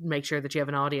and make sure that you have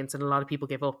an audience. And a lot of people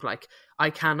give up. Like, I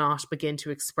cannot begin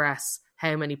to express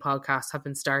how many podcasts have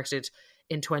been started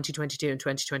in 2022 and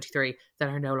 2023 that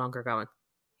are no longer going.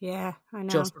 Yeah, I know.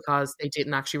 Just because they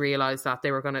didn't actually realize that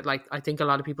they were going to, like, I think a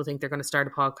lot of people think they're going to start a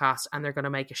podcast and they're going to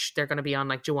make they're going to be on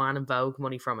like Joanne and Vogue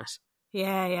money from it.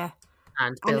 Yeah, yeah.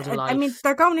 And build a life. I mean,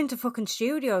 they're going into fucking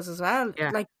studios as well.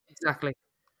 Yeah, like, exactly.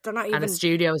 They're not even... And a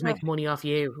studios make money off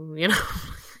you, you know?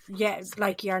 Yeah,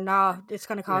 like, you're not... It's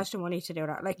going to cost you money to do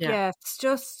that. Like, it's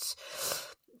just...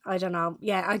 I don't know.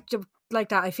 Yeah, I like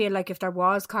that. I feel like if there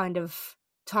was kind of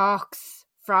talks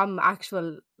from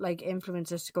actual, like,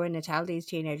 influencers to go in and tell these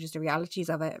teenagers the realities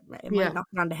of it, it might knock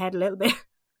them on the head a little bit.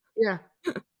 Yeah.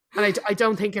 And I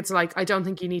don't think it's like... I don't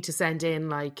think you need to send in,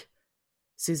 like,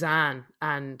 Suzanne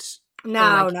and...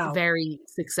 No. Very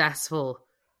successful,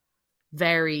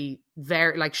 very,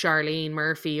 very, like Charlene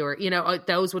Murphy, or, you know,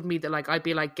 those would be the, like, I'd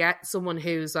be like, get someone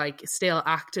who's like still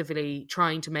actively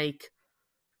trying to make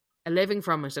a living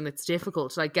from it, and it's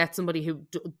difficult. Like, get somebody who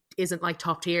isn't like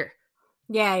top tier.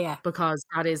 Yeah. Because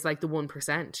that is like the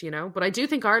 1%, you know? But I do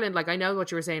think Ireland, like, I know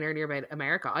what you were saying earlier about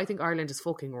America. I think Ireland is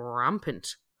fucking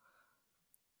rampant.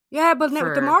 Yeah, but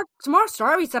the more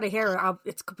stories that I hear,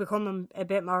 it's becoming a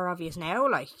bit more obvious now.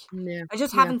 Like, I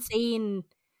just haven't seen,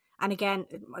 and again,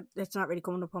 it's not really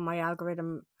coming up on my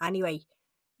algorithm anyway.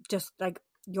 Just like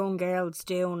young girls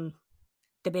doing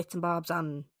the bits and bobs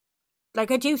on.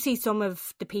 Like, I do see some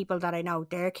of the people that I know,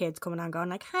 their kids coming on, going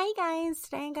like, "Hi guys,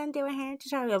 today I'm gonna do a hair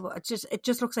tutorial." But it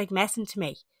just looks like messing to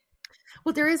me.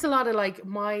 Well, there is a lot of, like,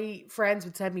 my friends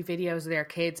would send me videos of their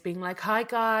kids being like, "Hi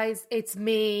guys, it's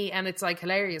me," and it's like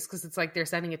hilarious because it's like they're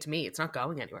sending it to me. It's not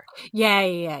going anywhere. Yeah.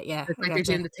 It's like they're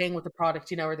doing the thing with the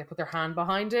product, you know, where they put their hand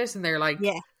behind it and they're like,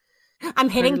 I'm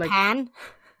hitting like, pan.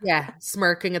 Yeah,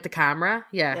 smirking at the camera.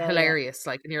 Yeah, hilarious.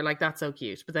 Like, and you're like, that's so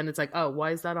cute. But then it's like, oh,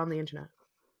 why is that on the internet?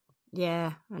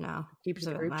 Yeah, I know. Keep it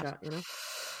a group chat, you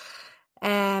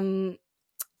know.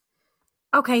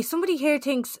 Okay, somebody here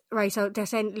thinks, right, so they're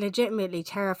saying legitimately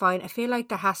terrifying. I feel like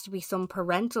there has to be some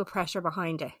parental pressure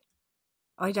behind it.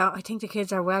 I think the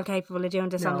kids are well capable of doing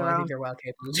this on their own. I think they're well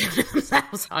capable of doing it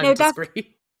themselves. I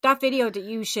disagree. That video that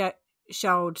you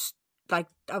showed, like,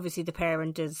 obviously the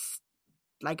parent is,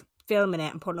 like, filming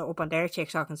it and putting it up on their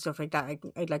TikTok and stuff like that.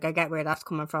 I get where that's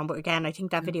coming from. But again, I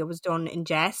think that video was done in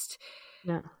jest.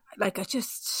 Yeah. Like,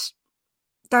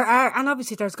 there are, and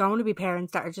obviously there's going to be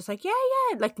parents that are just like, yeah,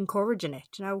 like encouraging it,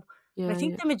 you know. Yeah, I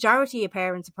think the majority of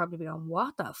parents are probably going,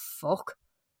 what the fuck?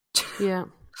 Yeah.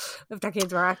 If their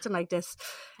kids were acting like this.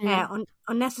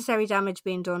 Unnecessary damage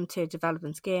being done to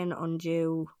developing skin,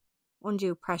 undue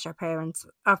pressure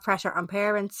on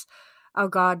parents. Oh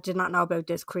God, did not know about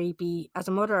this. Creepy. As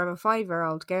a mother of a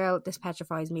 5-year-old girl, this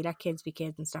petrifies me. Let kids be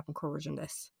kids and stop encouraging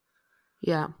this.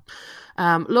 Yeah.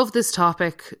 Love this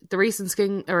topic. The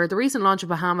recent launch of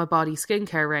Bahama Body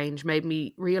skincare range made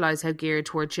me realise how geared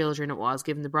toward children it was,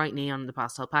 given the bright neon and the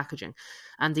pastel packaging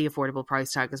and the affordable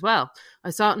price tag as well. I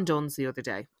saw it in Dunn's the other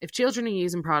day. If children are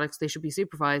using products, they should be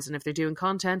supervised, and if they're doing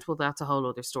content, well, that's a whole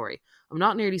other story. I'm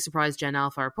not nearly surprised Gen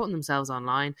Alpha are putting themselves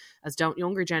online, as don't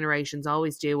younger generations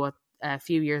always do what a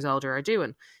few years older are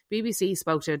doing. BBC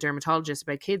spoke to a dermatologist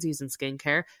about kids using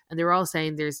skincare, and they were all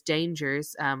saying there's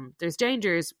dangers. There's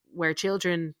dangers where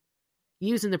children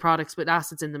using the products with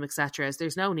acids in them, etc. As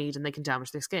there's no need, and they can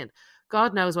damage their skin.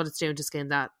 God knows what it's doing to skin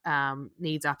that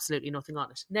needs absolutely nothing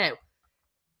on it. Now,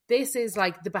 this is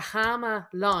like the Bahama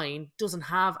line doesn't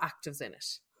have actives in it.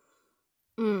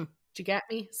 Do you get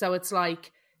me? So it's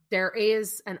like there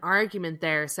is an argument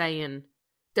there saying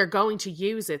they're going to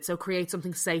use it, so create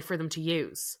something safe for them to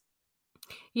use.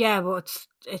 Yeah, but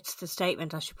it's the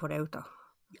statement I should put out though.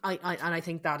 I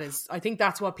think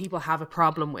that's what people have a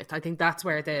problem with. I think that's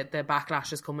where the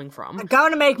backlash is coming from. I'm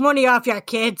going to make money off your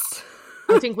kids.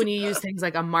 I think when you use things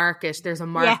like a market, there's a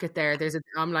market there.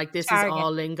 I'm like, this Target. is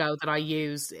all lingo that I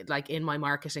use like in my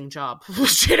marketing job. Do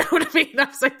you know what I mean? I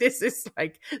was like, this is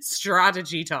like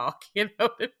strategy talk. You know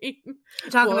what I mean?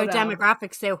 Talking about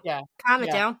demographics too. Yeah. Calm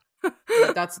it down.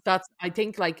 that's I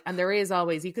think like, and there is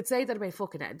always, you could say that about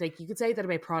fucking, like you could say that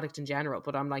about product in general,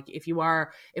 but I'm like, if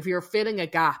you're filling a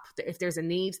gap, if there's a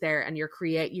need there and you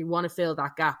want to fill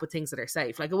that gap with things that are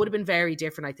safe. Like it would have been very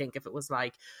different, I think, if it was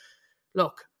like,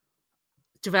 look,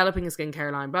 developing a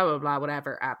skincare line, blah, blah, blah,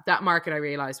 whatever. That market I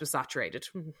realised was saturated.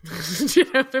 You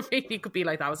know what I mean? You could be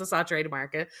like, that was a saturated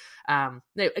market. Now,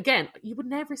 again, you would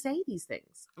never say these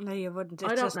things. No, you wouldn't.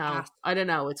 I don't know. I don't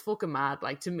know. It's fucking mad.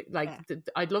 Like, to me, like,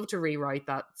 I'd love to rewrite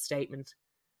that statement,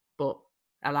 but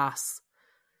alas.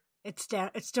 It's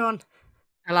done.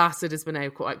 Alas, it has been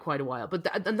out quite a while.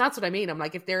 But and that's what I mean. I'm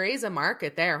like, if there is a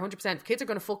market there, 100%, if kids are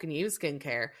going to fucking use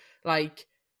skincare, like,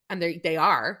 and they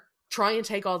are, try and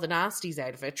take all the nasties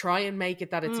out of it. Try and make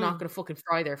it that it's not going to fucking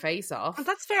fry their face off. And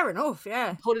that's fair enough,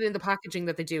 yeah. Put it in the packaging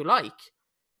that they do like.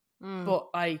 But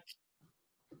like...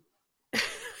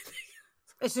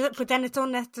 but then it's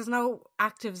there's no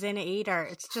actives in it either.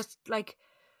 It's just like,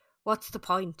 what's the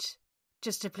point?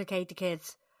 Just to placate the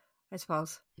kids, I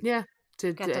suppose. Yeah.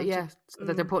 So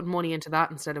that they're putting money into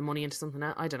that instead of money into something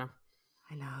else. I don't know.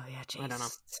 I know, yeah, jeez. I don't know.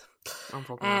 I'm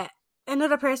fucking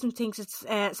another person thinks it's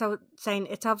saying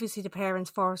it's obviously the parents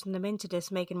forcing them into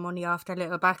this, making money off their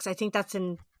little backs. I think that's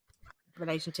in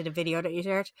relation to the video that you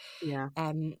shared. Yeah.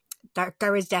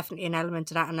 There is definitely an element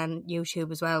to that, and then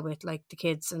YouTube as well, with like the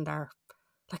kids and their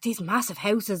like these massive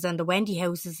houses and the Wendy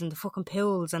houses and the fucking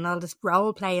pools and all this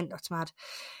role playing. That's mad.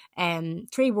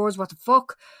 3 words. What the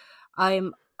fuck?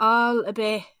 I'm all for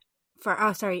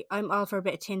a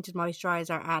bit of tinted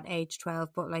moisturiser at age 12,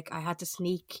 but like I had to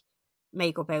sneak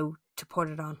makeup out to put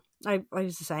it on. I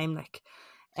was the same, like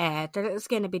their little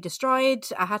skin would be destroyed.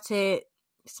 I had to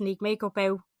sneak makeup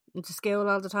out into school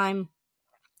all the time.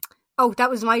 Oh, that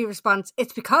was my response.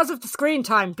 It's because of the screen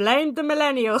time. Blame the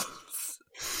millennials.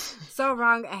 So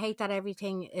wrong. I hate that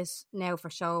everything is now for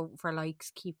show, for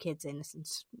likes. Keep kids innocent.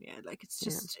 Yeah, like it's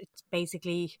just it's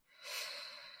basically,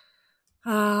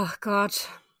 oh God,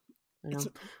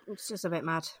 it's just a bit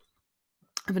mad.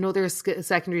 I have another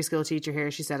secondary school teacher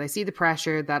here. She said, I see the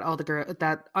pressure that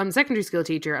I'm a secondary school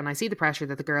teacher, and I see the pressure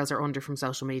that the girls are under from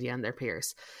social media and their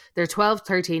peers. They're 12,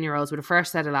 13-year-olds with a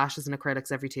fresh set of lashes and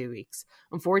acrylics every 2 weeks.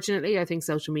 Unfortunately, I think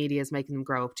social media is making them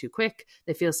grow up too quick.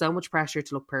 They feel so much pressure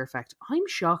to look perfect. I'm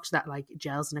shocked that like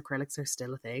gels and acrylics are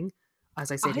still a thing.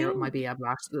 As I said here with my BAB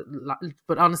lash.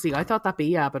 But honestly, I thought that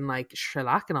BAB and like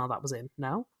shellac and all that was in.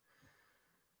 No?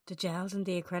 The gels and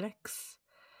the acrylics?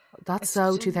 That's it's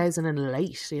so 2000 and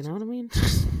late, you know what I mean?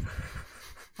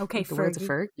 Okay, the words of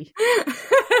Fergie.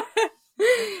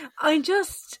 I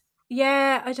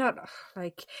don't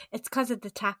like, it's because of the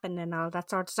tapping and all that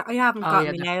sort of stuff. I haven't got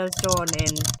my nails done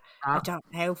in I don't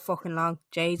know how fucking long.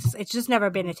 Jesus, it's just never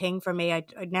been a thing for me.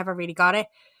 I'd never really got it,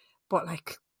 but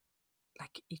like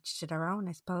each to their own,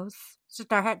 I suppose. So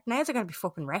their nails are gonna be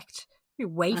fucking wrecked. Be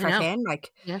way for thin,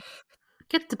 like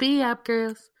get the BAB,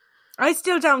 girls. I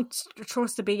still don't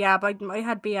trust the BAB. I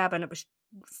had BAB and it was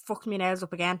fucked me nails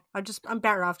up again. I'm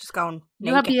better off just going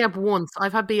naked. You had BAB once.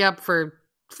 I've had BAB for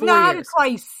 4 years. No, I had it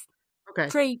twice. Okay.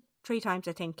 Three times,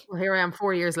 I think. Well, here I am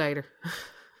 4 years later.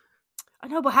 I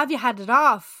know, but have you had it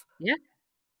off? Yeah.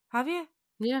 Have you?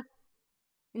 Yeah.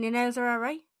 And your nails are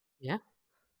alright? Yeah.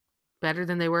 Better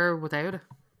than they were without it.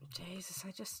 Jesus,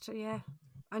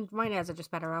 and my nails are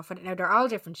just better off with it. Now, they're all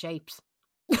different shapes.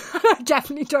 I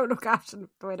definitely don't look after them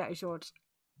the way that I should.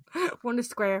 One is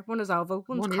square, one is oval,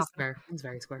 one's One is coffin. square, one's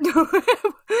very square.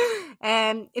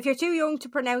 If you're too young to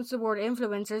pronounce the word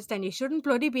influencers, then you shouldn't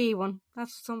bloody be one.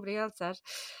 That's what somebody else said.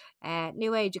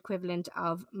 New age equivalent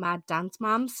of mad dance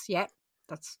moms. Yeah,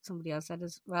 that's somebody else said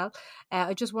as well.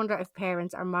 I just wonder if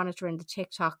parents are monitoring the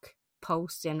TikTok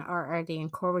posting or are they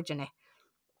encouraging it?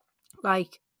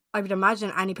 Like, I would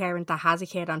imagine any parent that has a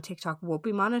kid on TikTok would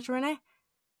be monitoring it.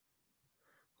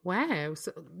 Wow.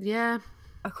 So, yeah.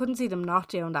 I couldn't see them not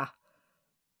doing that.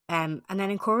 And then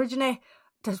encouraging it,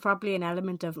 there's probably an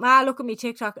element of, look at me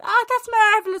TikTok. Oh, that's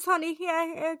marvellous, honey.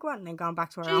 Yeah, go on. And then gone back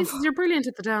to her own. Jesus, you're brilliant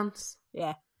at the dance.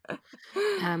 Yeah.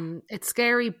 It's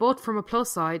scary, but from a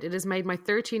plus side, it has made my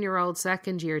 13-year-old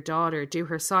second-year daughter do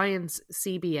her science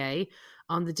CBA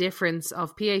on the difference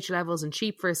of pH levels in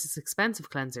cheap versus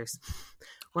expensive cleansers.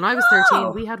 When I was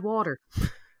 13, we had water.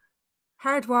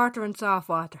 Hard water and soft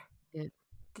water. Yeah.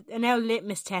 An old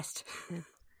litmus test. Yeah.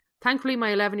 Thankfully, my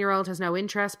 11-year-old has no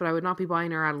interest, but I would not be buying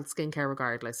her adult skincare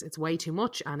regardless. It's way too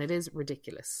much and it is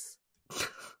ridiculous.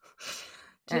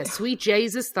 Sweet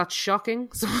Jesus, that's shocking.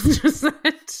 Someone just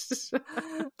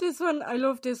said. This one, I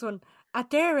love this one.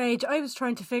 At their age, I was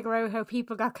trying to figure out how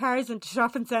people got cars into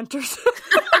shopping centres.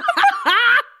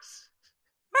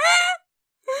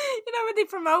 You know when they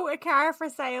promote a car for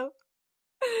sale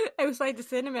outside the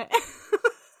cinema.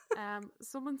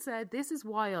 Someone said, this is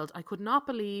wild. I could not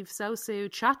believe Sosu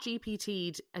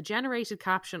ChatGPT'd a generated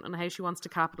caption on how she wants to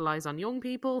capitalise on young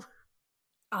people.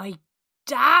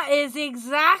 That is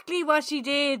exactly what she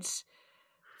did.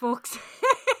 Fucks.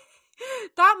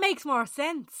 That makes more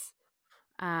sense.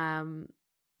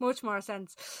 Much more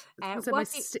sense.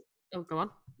 Go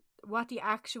on. What the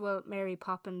actual Mary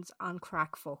Poppins on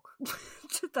crack fuck?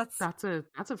 That's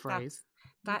a phrase.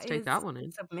 Let's take that one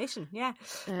in. Submission, yeah.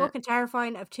 Fucking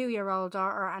terrifying of 2-year-old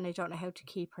daughter, and I don't know how to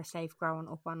keep her safe growing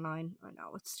up online. I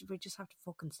know, we just have to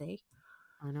fucking see.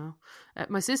 I know.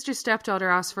 My sister's stepdaughter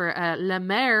asked for a La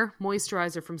Mer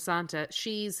moisturiser from Santa.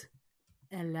 She's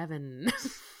 11.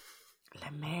 La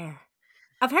Mer.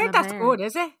 I've heard that's good,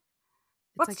 is it?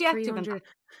 What's like the active in that?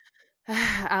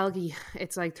 Algae.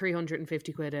 It's like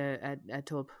 350 quid a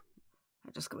tub. I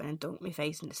just go in and dunk my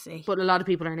face in the sea. But a lot of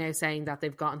people are now saying that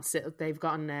they've gotten is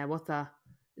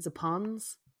it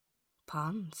Pond's?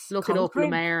 Pond's. Look it up, La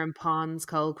Mer and Pond's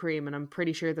cold cream, and I'm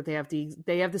pretty sure that they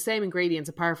have the same ingredients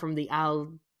apart from the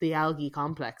algae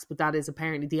complex. But that is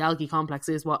apparently the algae complex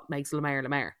is what makes La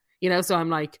Mer. You know, so I'm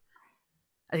like,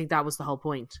 I think that was the whole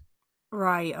point.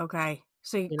 Right. Okay.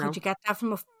 So could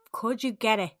you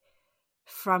get it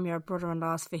from your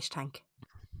brother-in-law's fish tank?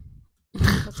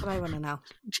 That's what I want to know.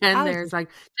 Jen's like,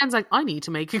 I need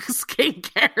to make a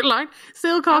skincare line.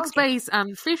 Silcox base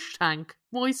and fish tank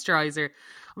moisturiser.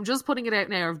 I'm just putting it out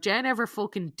now. If Jen ever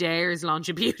fucking dares launch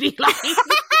a beauty line,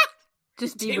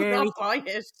 just be wary. Not buy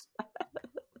it.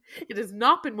 It has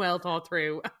not been well thought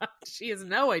through. She has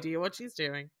no idea what she's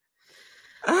doing.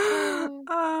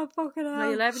 Oh, fucking hell. My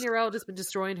 11-year-old has been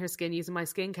destroying her skin using my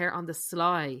skincare on the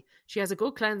sly. She has a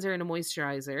good cleanser and a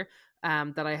moisturiser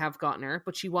that I have gotten her,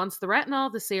 but she wants the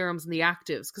retinol, the serums and the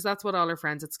actives because that's what all her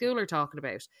friends at school are talking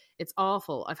about. It's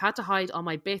awful. I've had to hide all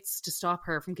my bits to stop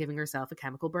her from giving herself a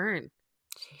chemical burn.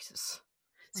 Jesus.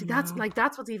 See, that's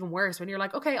what's even worse when you're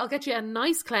like, okay, I'll get you a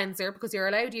nice cleanser because you're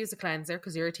allowed to use a cleanser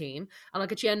because you're a teen, and I'll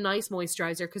get you a nice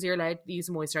moisturiser because you're allowed to use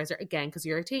a moisturiser again because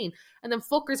you're a teen, and then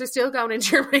fuckers are still going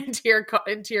into your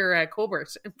cupboard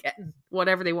and getting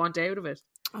whatever they want out of it.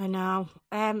 I know.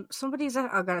 Somebody's. I'm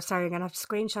gonna have to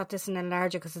screenshot this and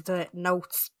enlarge it because it's a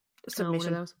notes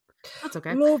submission. One of those. That's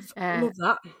okay. Love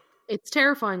that. It's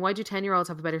terrifying. Why do 10-year-olds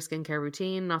have a better skincare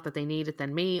routine? Not that they need it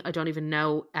than me. I don't even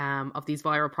know of these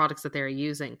viral products that they're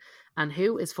using. And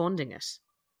who is funding it?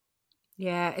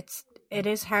 Yeah, it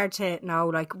is hard to know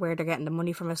like where they're getting the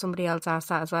money from. If somebody else asked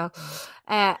that as well.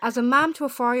 As a mom to a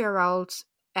 4-year-old,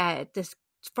 this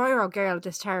 4-year-old girl,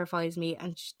 this terrifies me.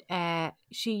 And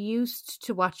she used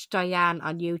to watch Diane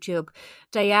on YouTube.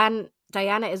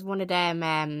 Diana is one of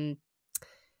them...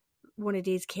 one of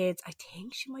these kids, I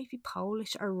think she might be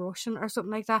Polish or Russian or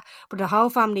something like that, but the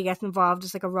whole family gets involved.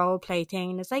 It's like a role play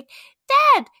thing, and it's like,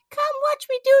 Dad, come watch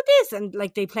me do this, and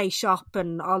like they play shop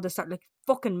and all this stuff, like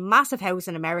fucking massive house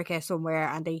in America somewhere,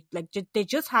 and they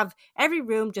just have every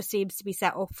room just seems to be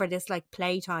set up for this like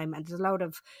playtime, and there's a load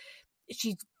of,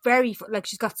 she's very like,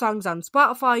 she's got songs on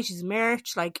Spotify, she's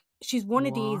merch, like she's one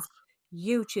of these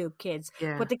YouTube kids,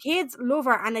 but the kids love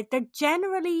her, and like they're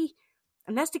generally,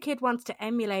 unless the kid wants to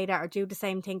emulate it or do the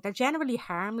same thing, they're generally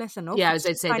harmless enough. Yeah, as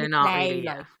I'd say, they're not really.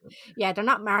 Yeah, they're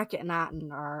not marketing that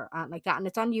or like that. And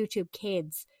it's on YouTube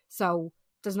Kids. So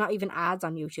there's not even ads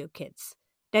on YouTube Kids.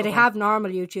 Now, they Okay. have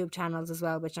normal YouTube channels as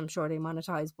well, which I'm sure they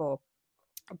monetize, but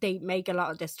they make a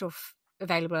lot of this stuff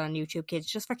available on YouTube Kids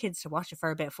just for kids to watch it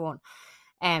for a bit of fun.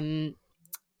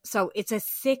 So it's a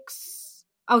 6.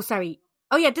 Oh, sorry.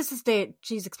 Oh, yeah,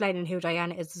 she's explaining who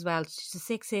Diana is as well. She's a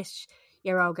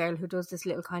 6-ish-year-old girl who does this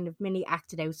little kind of mini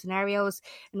acted out scenarios.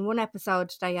 In one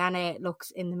episode, Diana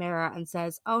looks in the mirror and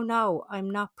says, "Oh no, I'm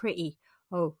not pretty."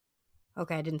 Oh,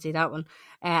 okay, I didn't see that one.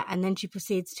 And then she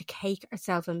proceeds to cake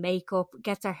herself in makeup,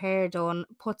 gets her hair done,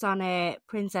 puts on a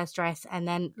princess dress, and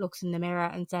then looks in the mirror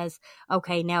and says,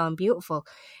 "Okay, now I'm beautiful."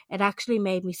 It actually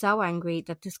made me so angry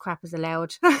that this crap is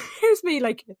allowed. Here's me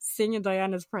like singing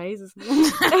Diana's praises.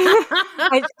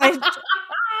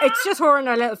 It's just her and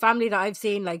her little family that I've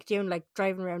seen like doing like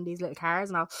driving around these little cars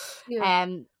and all. Yeah.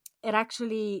 It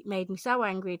actually made me so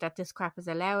angry that this crap is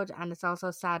allowed, and it's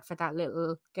also sad for that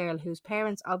little girl whose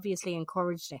parents obviously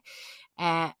encouraged it.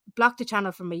 Blocked the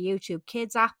channel from my YouTube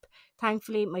Kids app.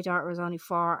 Thankfully, my daughter is only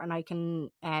 4, and I can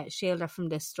shield her from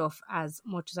this stuff as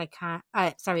much as I can.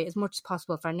 As much as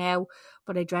possible for now.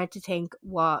 But I dread to think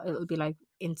what it'll be like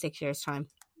in 6 years' time.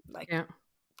 Like, Yeah.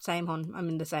 same hun. I'm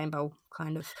in the same boat,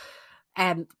 kind of.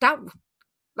 That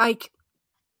like.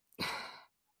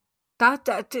 That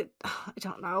I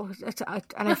don't know,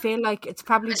 and I feel like it's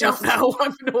probably just. I don't know.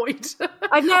 I'm annoyed.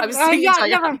 I've never, I was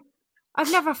singing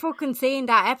I've never fucking seen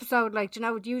that episode. Like, you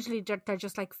know, usually they're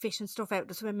just like fishing stuff out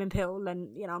the swimming pool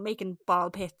and, you know, making ball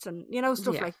pits and, you know,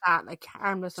 stuff like that, like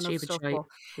harmless enough Stupid stuff. shite. But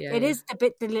Yeah, it yeah. is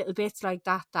the little bits like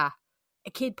that a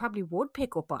kid probably would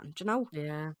pick up on. Do you know?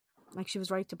 Yeah. Like, she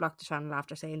was right to block the channel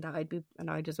after saying that. I'd be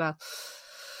annoyed as well.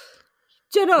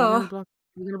 Do you You're know?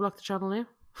 gonna block the channel now?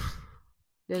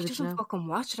 He doesn't fucking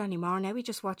watch it anymore. Now he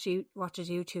just watches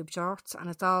YouTube shorts, and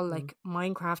it's all like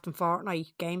Minecraft and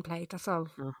Fortnite gameplay. That's all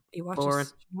he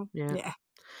watches. Boring. You know? Yeah.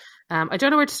 I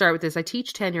don't know where to start with this. I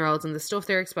teach 10-year-olds and the stuff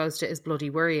they're exposed to is bloody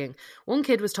worrying. One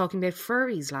kid was talking about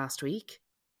furries last week.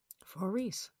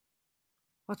 Furries?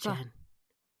 What's Jen. that?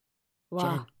 What?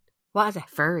 Jen. What is it?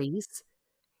 Furries is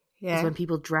Yeah. when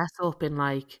people dress up in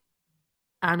like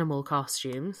animal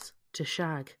costumes to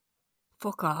shag.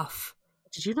 Fuck off.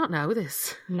 Did you not know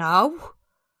this? No.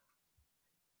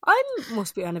 I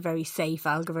must be on a very safe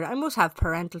algorithm. I must have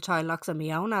parental child locks on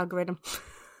my own algorithm.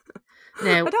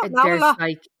 Now, I don't know a there's lot.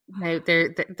 like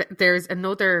there's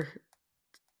another.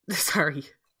 Sorry.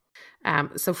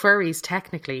 So furries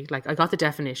technically, like I got the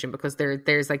definition because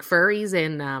there's like furries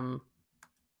in of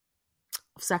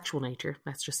sexual nature.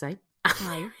 Let's just say.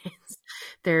 Right.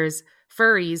 There's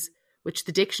furries, which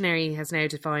the dictionary has now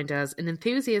defined as an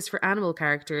enthusiast for animal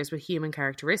characters with human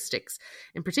characteristics.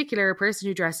 In particular, a person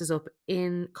who dresses up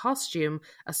in costume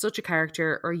as such a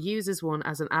character or uses one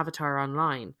as an avatar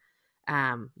online.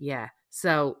 Yeah.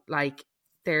 So like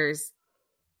there's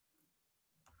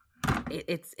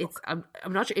it's I'm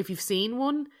not sure if you've seen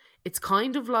one. It's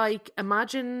kind of like,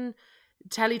 imagine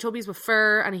Teletubbies with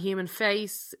fur and a human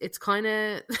face. It's kind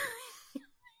of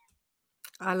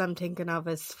All I'm thinking of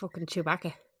is fucking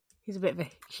Chewbacca. He's a bit of a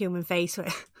human face with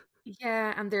it.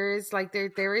 Yeah, and there is like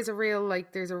there is a real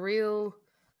like there's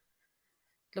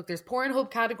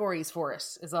Pornhub categories for it,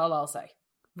 is all I'll say.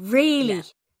 Really?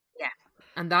 Yeah.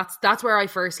 And that's where I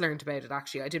first learned about it.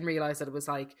 Actually, I didn't realize that it was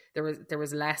like there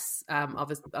was less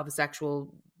of a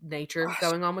sexual nature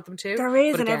going on with them too. There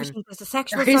is, But and again, everything. There's a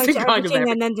sexual there is side a to kind of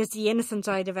everything, and then there's the innocent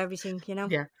side of everything. You know.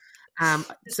 Yeah. There's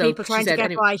So people trying she said, to get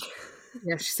anyway, by.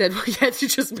 Yeah, she said, well, yeah, it's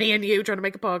just me and you trying to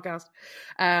make a podcast.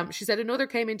 She said, another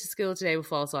came into school today with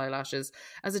false eyelashes.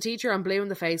 As a teacher, I'm blue in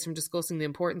the face from discussing the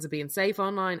importance of being safe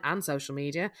online and social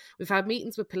media. We've had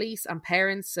meetings with police and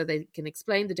parents so they can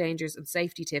explain the dangers and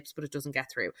safety tips, but it doesn't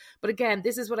get through. But again,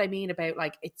 this is what I mean about,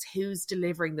 like, it's who's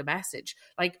delivering the message.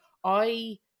 Like,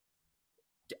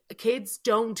 kids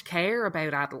don't care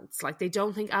about adults. Like, they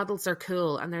don't think adults are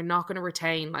cool, and they're not going to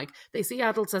retain, like, they see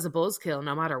adults as a buzzkill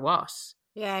no matter what.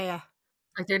 Yeah.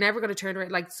 Like, they're never going to turn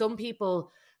around. Like, some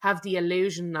people have the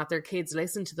illusion that their kids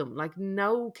listen to them. Like,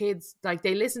 no kids, like,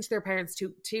 they listen to their parents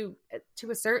to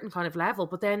a certain kind of level,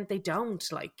 but then they don't,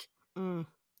 like,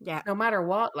 yeah. no matter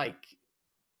what, like.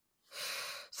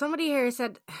 Somebody here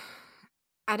said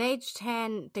at age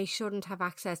 10, they shouldn't have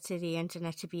access to the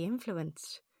internet to be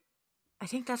influenced. I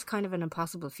think that's kind of an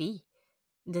impossible feat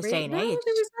in this day and age.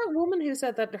 There was that woman who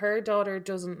said that her daughter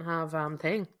doesn't have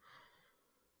thing.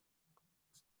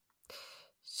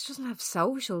 She doesn't have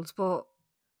socials, but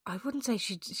I wouldn't say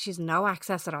she's no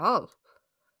access at all.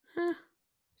 Huh.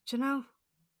 Do you know?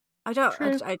 I don't.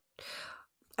 True.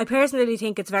 I personally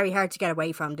think it's very hard to get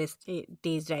away from this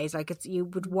these days. Like, you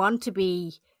would want to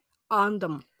be on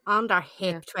their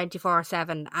hip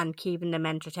 24/7 and keeping them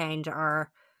entertained,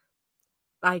 or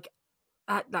like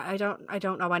I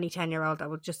don't know any 10-year-old that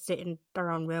would just sit in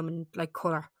their own room and like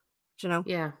colour. Do you know?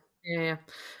 Yeah.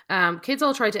 Kids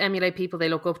all try to emulate people they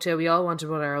look up to. We all wanted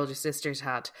what our older sisters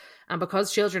had. And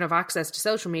because children have access to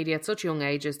social media at such young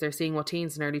ages, they're seeing what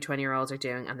teens and early 20-year-olds are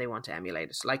doing and they want to emulate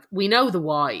it. Like, we know the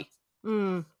why.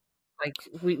 Like,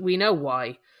 we know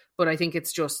why. But I think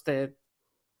it's just the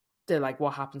like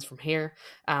what happens from here.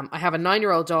 I have a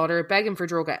 9-year-old daughter begging for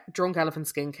drunk elephant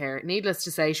skincare. Needless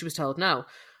to say, she was told no.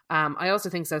 I also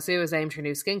think Sosua has aimed her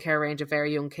new skincare range at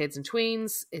very young kids and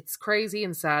tweens. It's crazy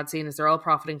and sad seeing as they're all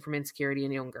profiting from insecurity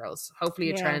in young girls. Hopefully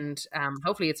it's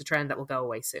a trend that will go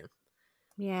away soon.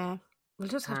 Yeah. We'll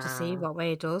just have to see what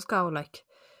way it does go, like,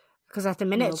 because at the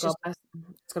minute it's just it's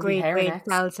going to be hair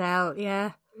next.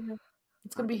 Yeah.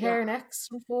 It's going to be hair next,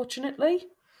 unfortunately.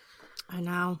 I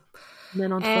know. And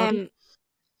then on to body.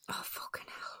 Oh, fucking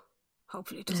hell.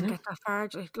 Hopefully it doesn't get that far.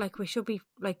 Like, we should be,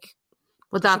 like...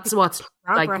 Well, that's what's,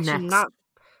 like, next. Not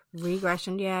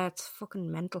regression. Yeah, it's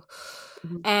fucking mental.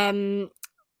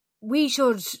 We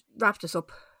should wrap this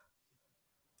up.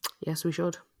 Yes, we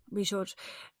should. We should.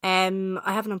 I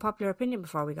have an unpopular opinion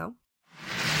before we go.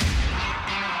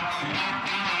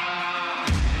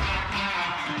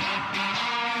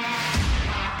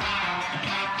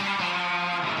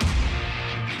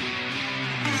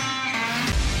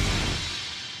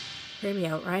 Hear me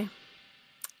out, right?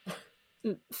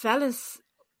 Fellas,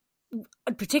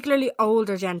 particularly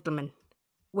older gentlemen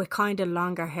with kind of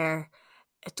longer hair,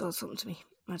 it does something to me.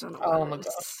 I don't know. Oh my God.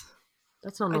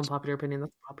 That's not an unpopular opinion.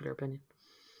 That's a popular opinion.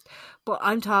 But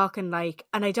I'm talking like,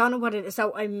 and I don't know what it is.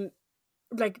 So I'm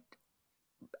like,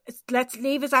 let's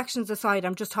leave his actions aside.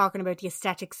 I'm just talking about the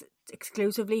aesthetics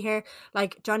exclusively here.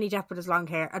 Like Johnny Depp with his long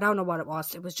hair. I don't know what it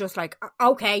was. It was just like,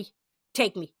 okay,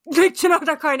 take me. Like, you know,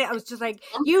 that kind of, I was just like,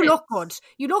 you look good.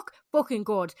 You look fucking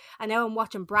good. And now I'm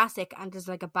watching Brassic and there's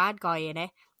like a bad guy in it.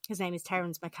 His name is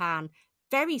Terrence McCann.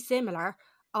 Very similar.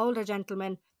 Older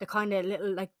gentleman, the kind of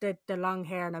little, like the long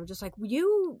hair. And I'm just like,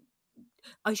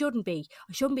 I shouldn't be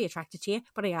attracted to you,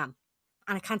 but I am.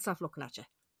 And I can't stop looking at you.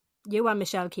 You and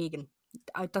Michelle Keegan.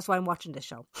 That's why I'm watching this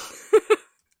show.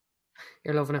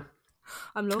 You're loving it.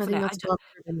 I'm loving it.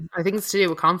 I think it's to do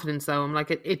with confidence, though. I'm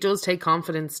like, it does take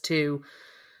confidence to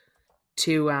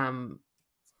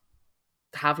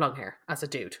have long hair as a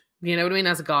dude. You know what I mean?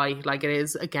 As a guy, like, it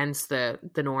is against the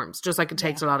norms. Just like it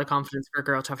takes a lot of confidence for a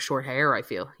girl to have short hair, I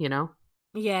feel, you know?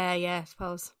 Yeah, I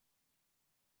suppose.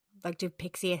 Like, do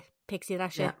pixie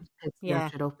that shit. Yeah,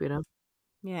 that shit up, you know?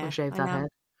 Yeah. Or shave that head.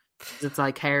 It's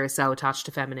like hair is so attached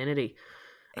to femininity.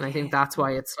 And I think that's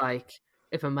why it's like,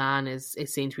 if a man is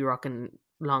seen to be rocking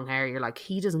long hair, you're like,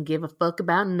 he doesn't give a fuck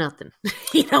about nothing.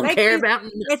 He don't care about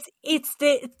nothing. It's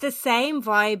the same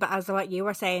vibe as what you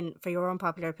were saying for your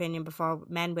unpopular opinion before,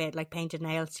 men with like painted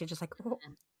nails. You're just like, oh.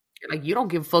 You're like, you don't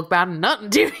give a fuck about nothing,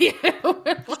 do you?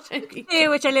 You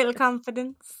with your little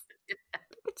confidence.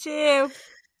 Look at you.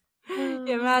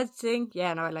 You're amazing.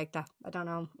 Yeah, no, I like that. I don't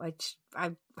know. I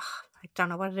don't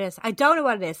know what it is.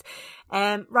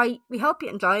 Right, we hope you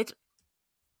enjoyed.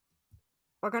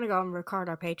 We're going to go and record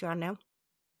our Patreon now,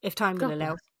 if time will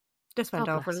allow. This went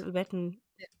over a little bit and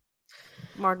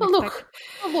more than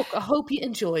expected. Look, I hope you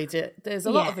enjoyed it. There's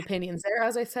a lot of opinions there,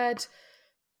 as I said.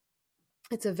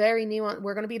 It's a very nuanced.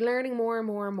 We're going to be learning more and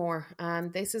more and more.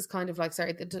 And this is kind of like,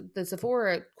 the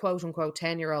Sephora quote unquote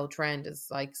 10-year-old trend is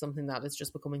like something that is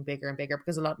just becoming bigger and bigger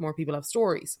because a lot more people have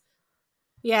stories.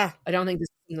 Yeah. I don't think this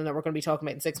is something that we're going to be talking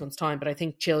about in 6 months' time, but I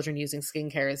think children using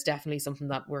skincare is definitely something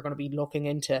that we're going to be looking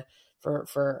into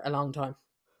for a long time.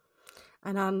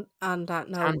 And on that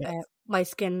note, my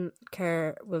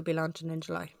skincare will be launching in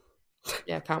July.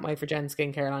 Yeah, can't wait for Jen's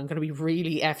skincare line. Going to be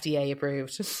really FDA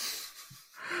approved.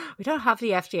 We don't have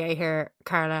the FDA here,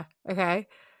 Carla. Okay,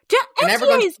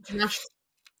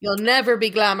 You'll never be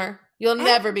glamour. You'll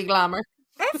never be glamour.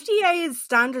 FDA's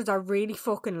standards are really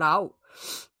fucking low.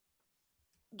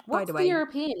 What's the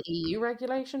European EU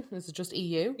regulation? Is it just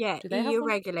EU? Yeah, EU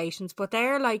regulations, but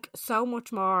they're like so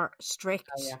much more strict.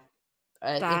 Oh,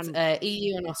 yeah.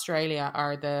 EU and Australia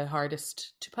are the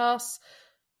hardest to pass.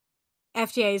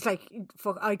 FDA is like,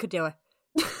 fuck, I could do it.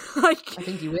 Like, I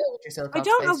think you will with yourself. I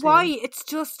don't know why it's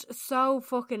just so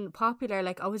fucking popular.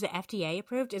 Like, oh, is it FDA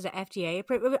approved? Is it FDA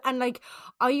approved? And like,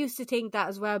 I used to think that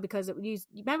as well because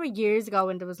remember years ago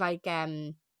when there was like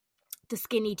the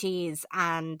skinny teas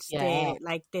and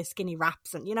the skinny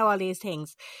wraps and all these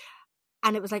things,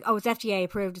 and it was like, oh, it's FDA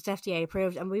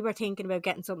approved, and we were thinking about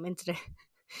getting something into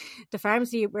the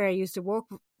pharmacy where I used to work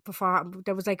before.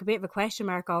 There was like a bit of a question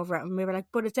mark over it, and we were like,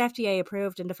 but it's FDA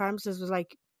approved, and the pharmacist was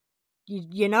like,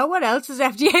 you know what else is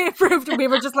FDA approved? And we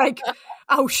were just like,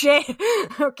 Oh shit.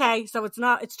 Okay, so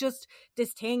it's just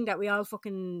this thing that we all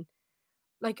fucking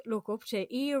like look up to.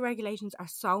 EU regulations are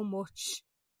so much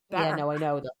better. Yeah, no, I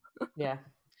know that. Yeah.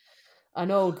 I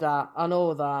know that.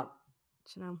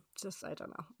 You know, just I don't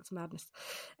know. It's madness.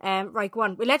 Right, go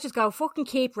on. Well, let's just go. Fucking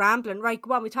keep rambling. Right,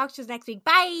 go on. We'll talk to you next week.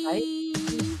 Bye.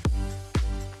 Bye.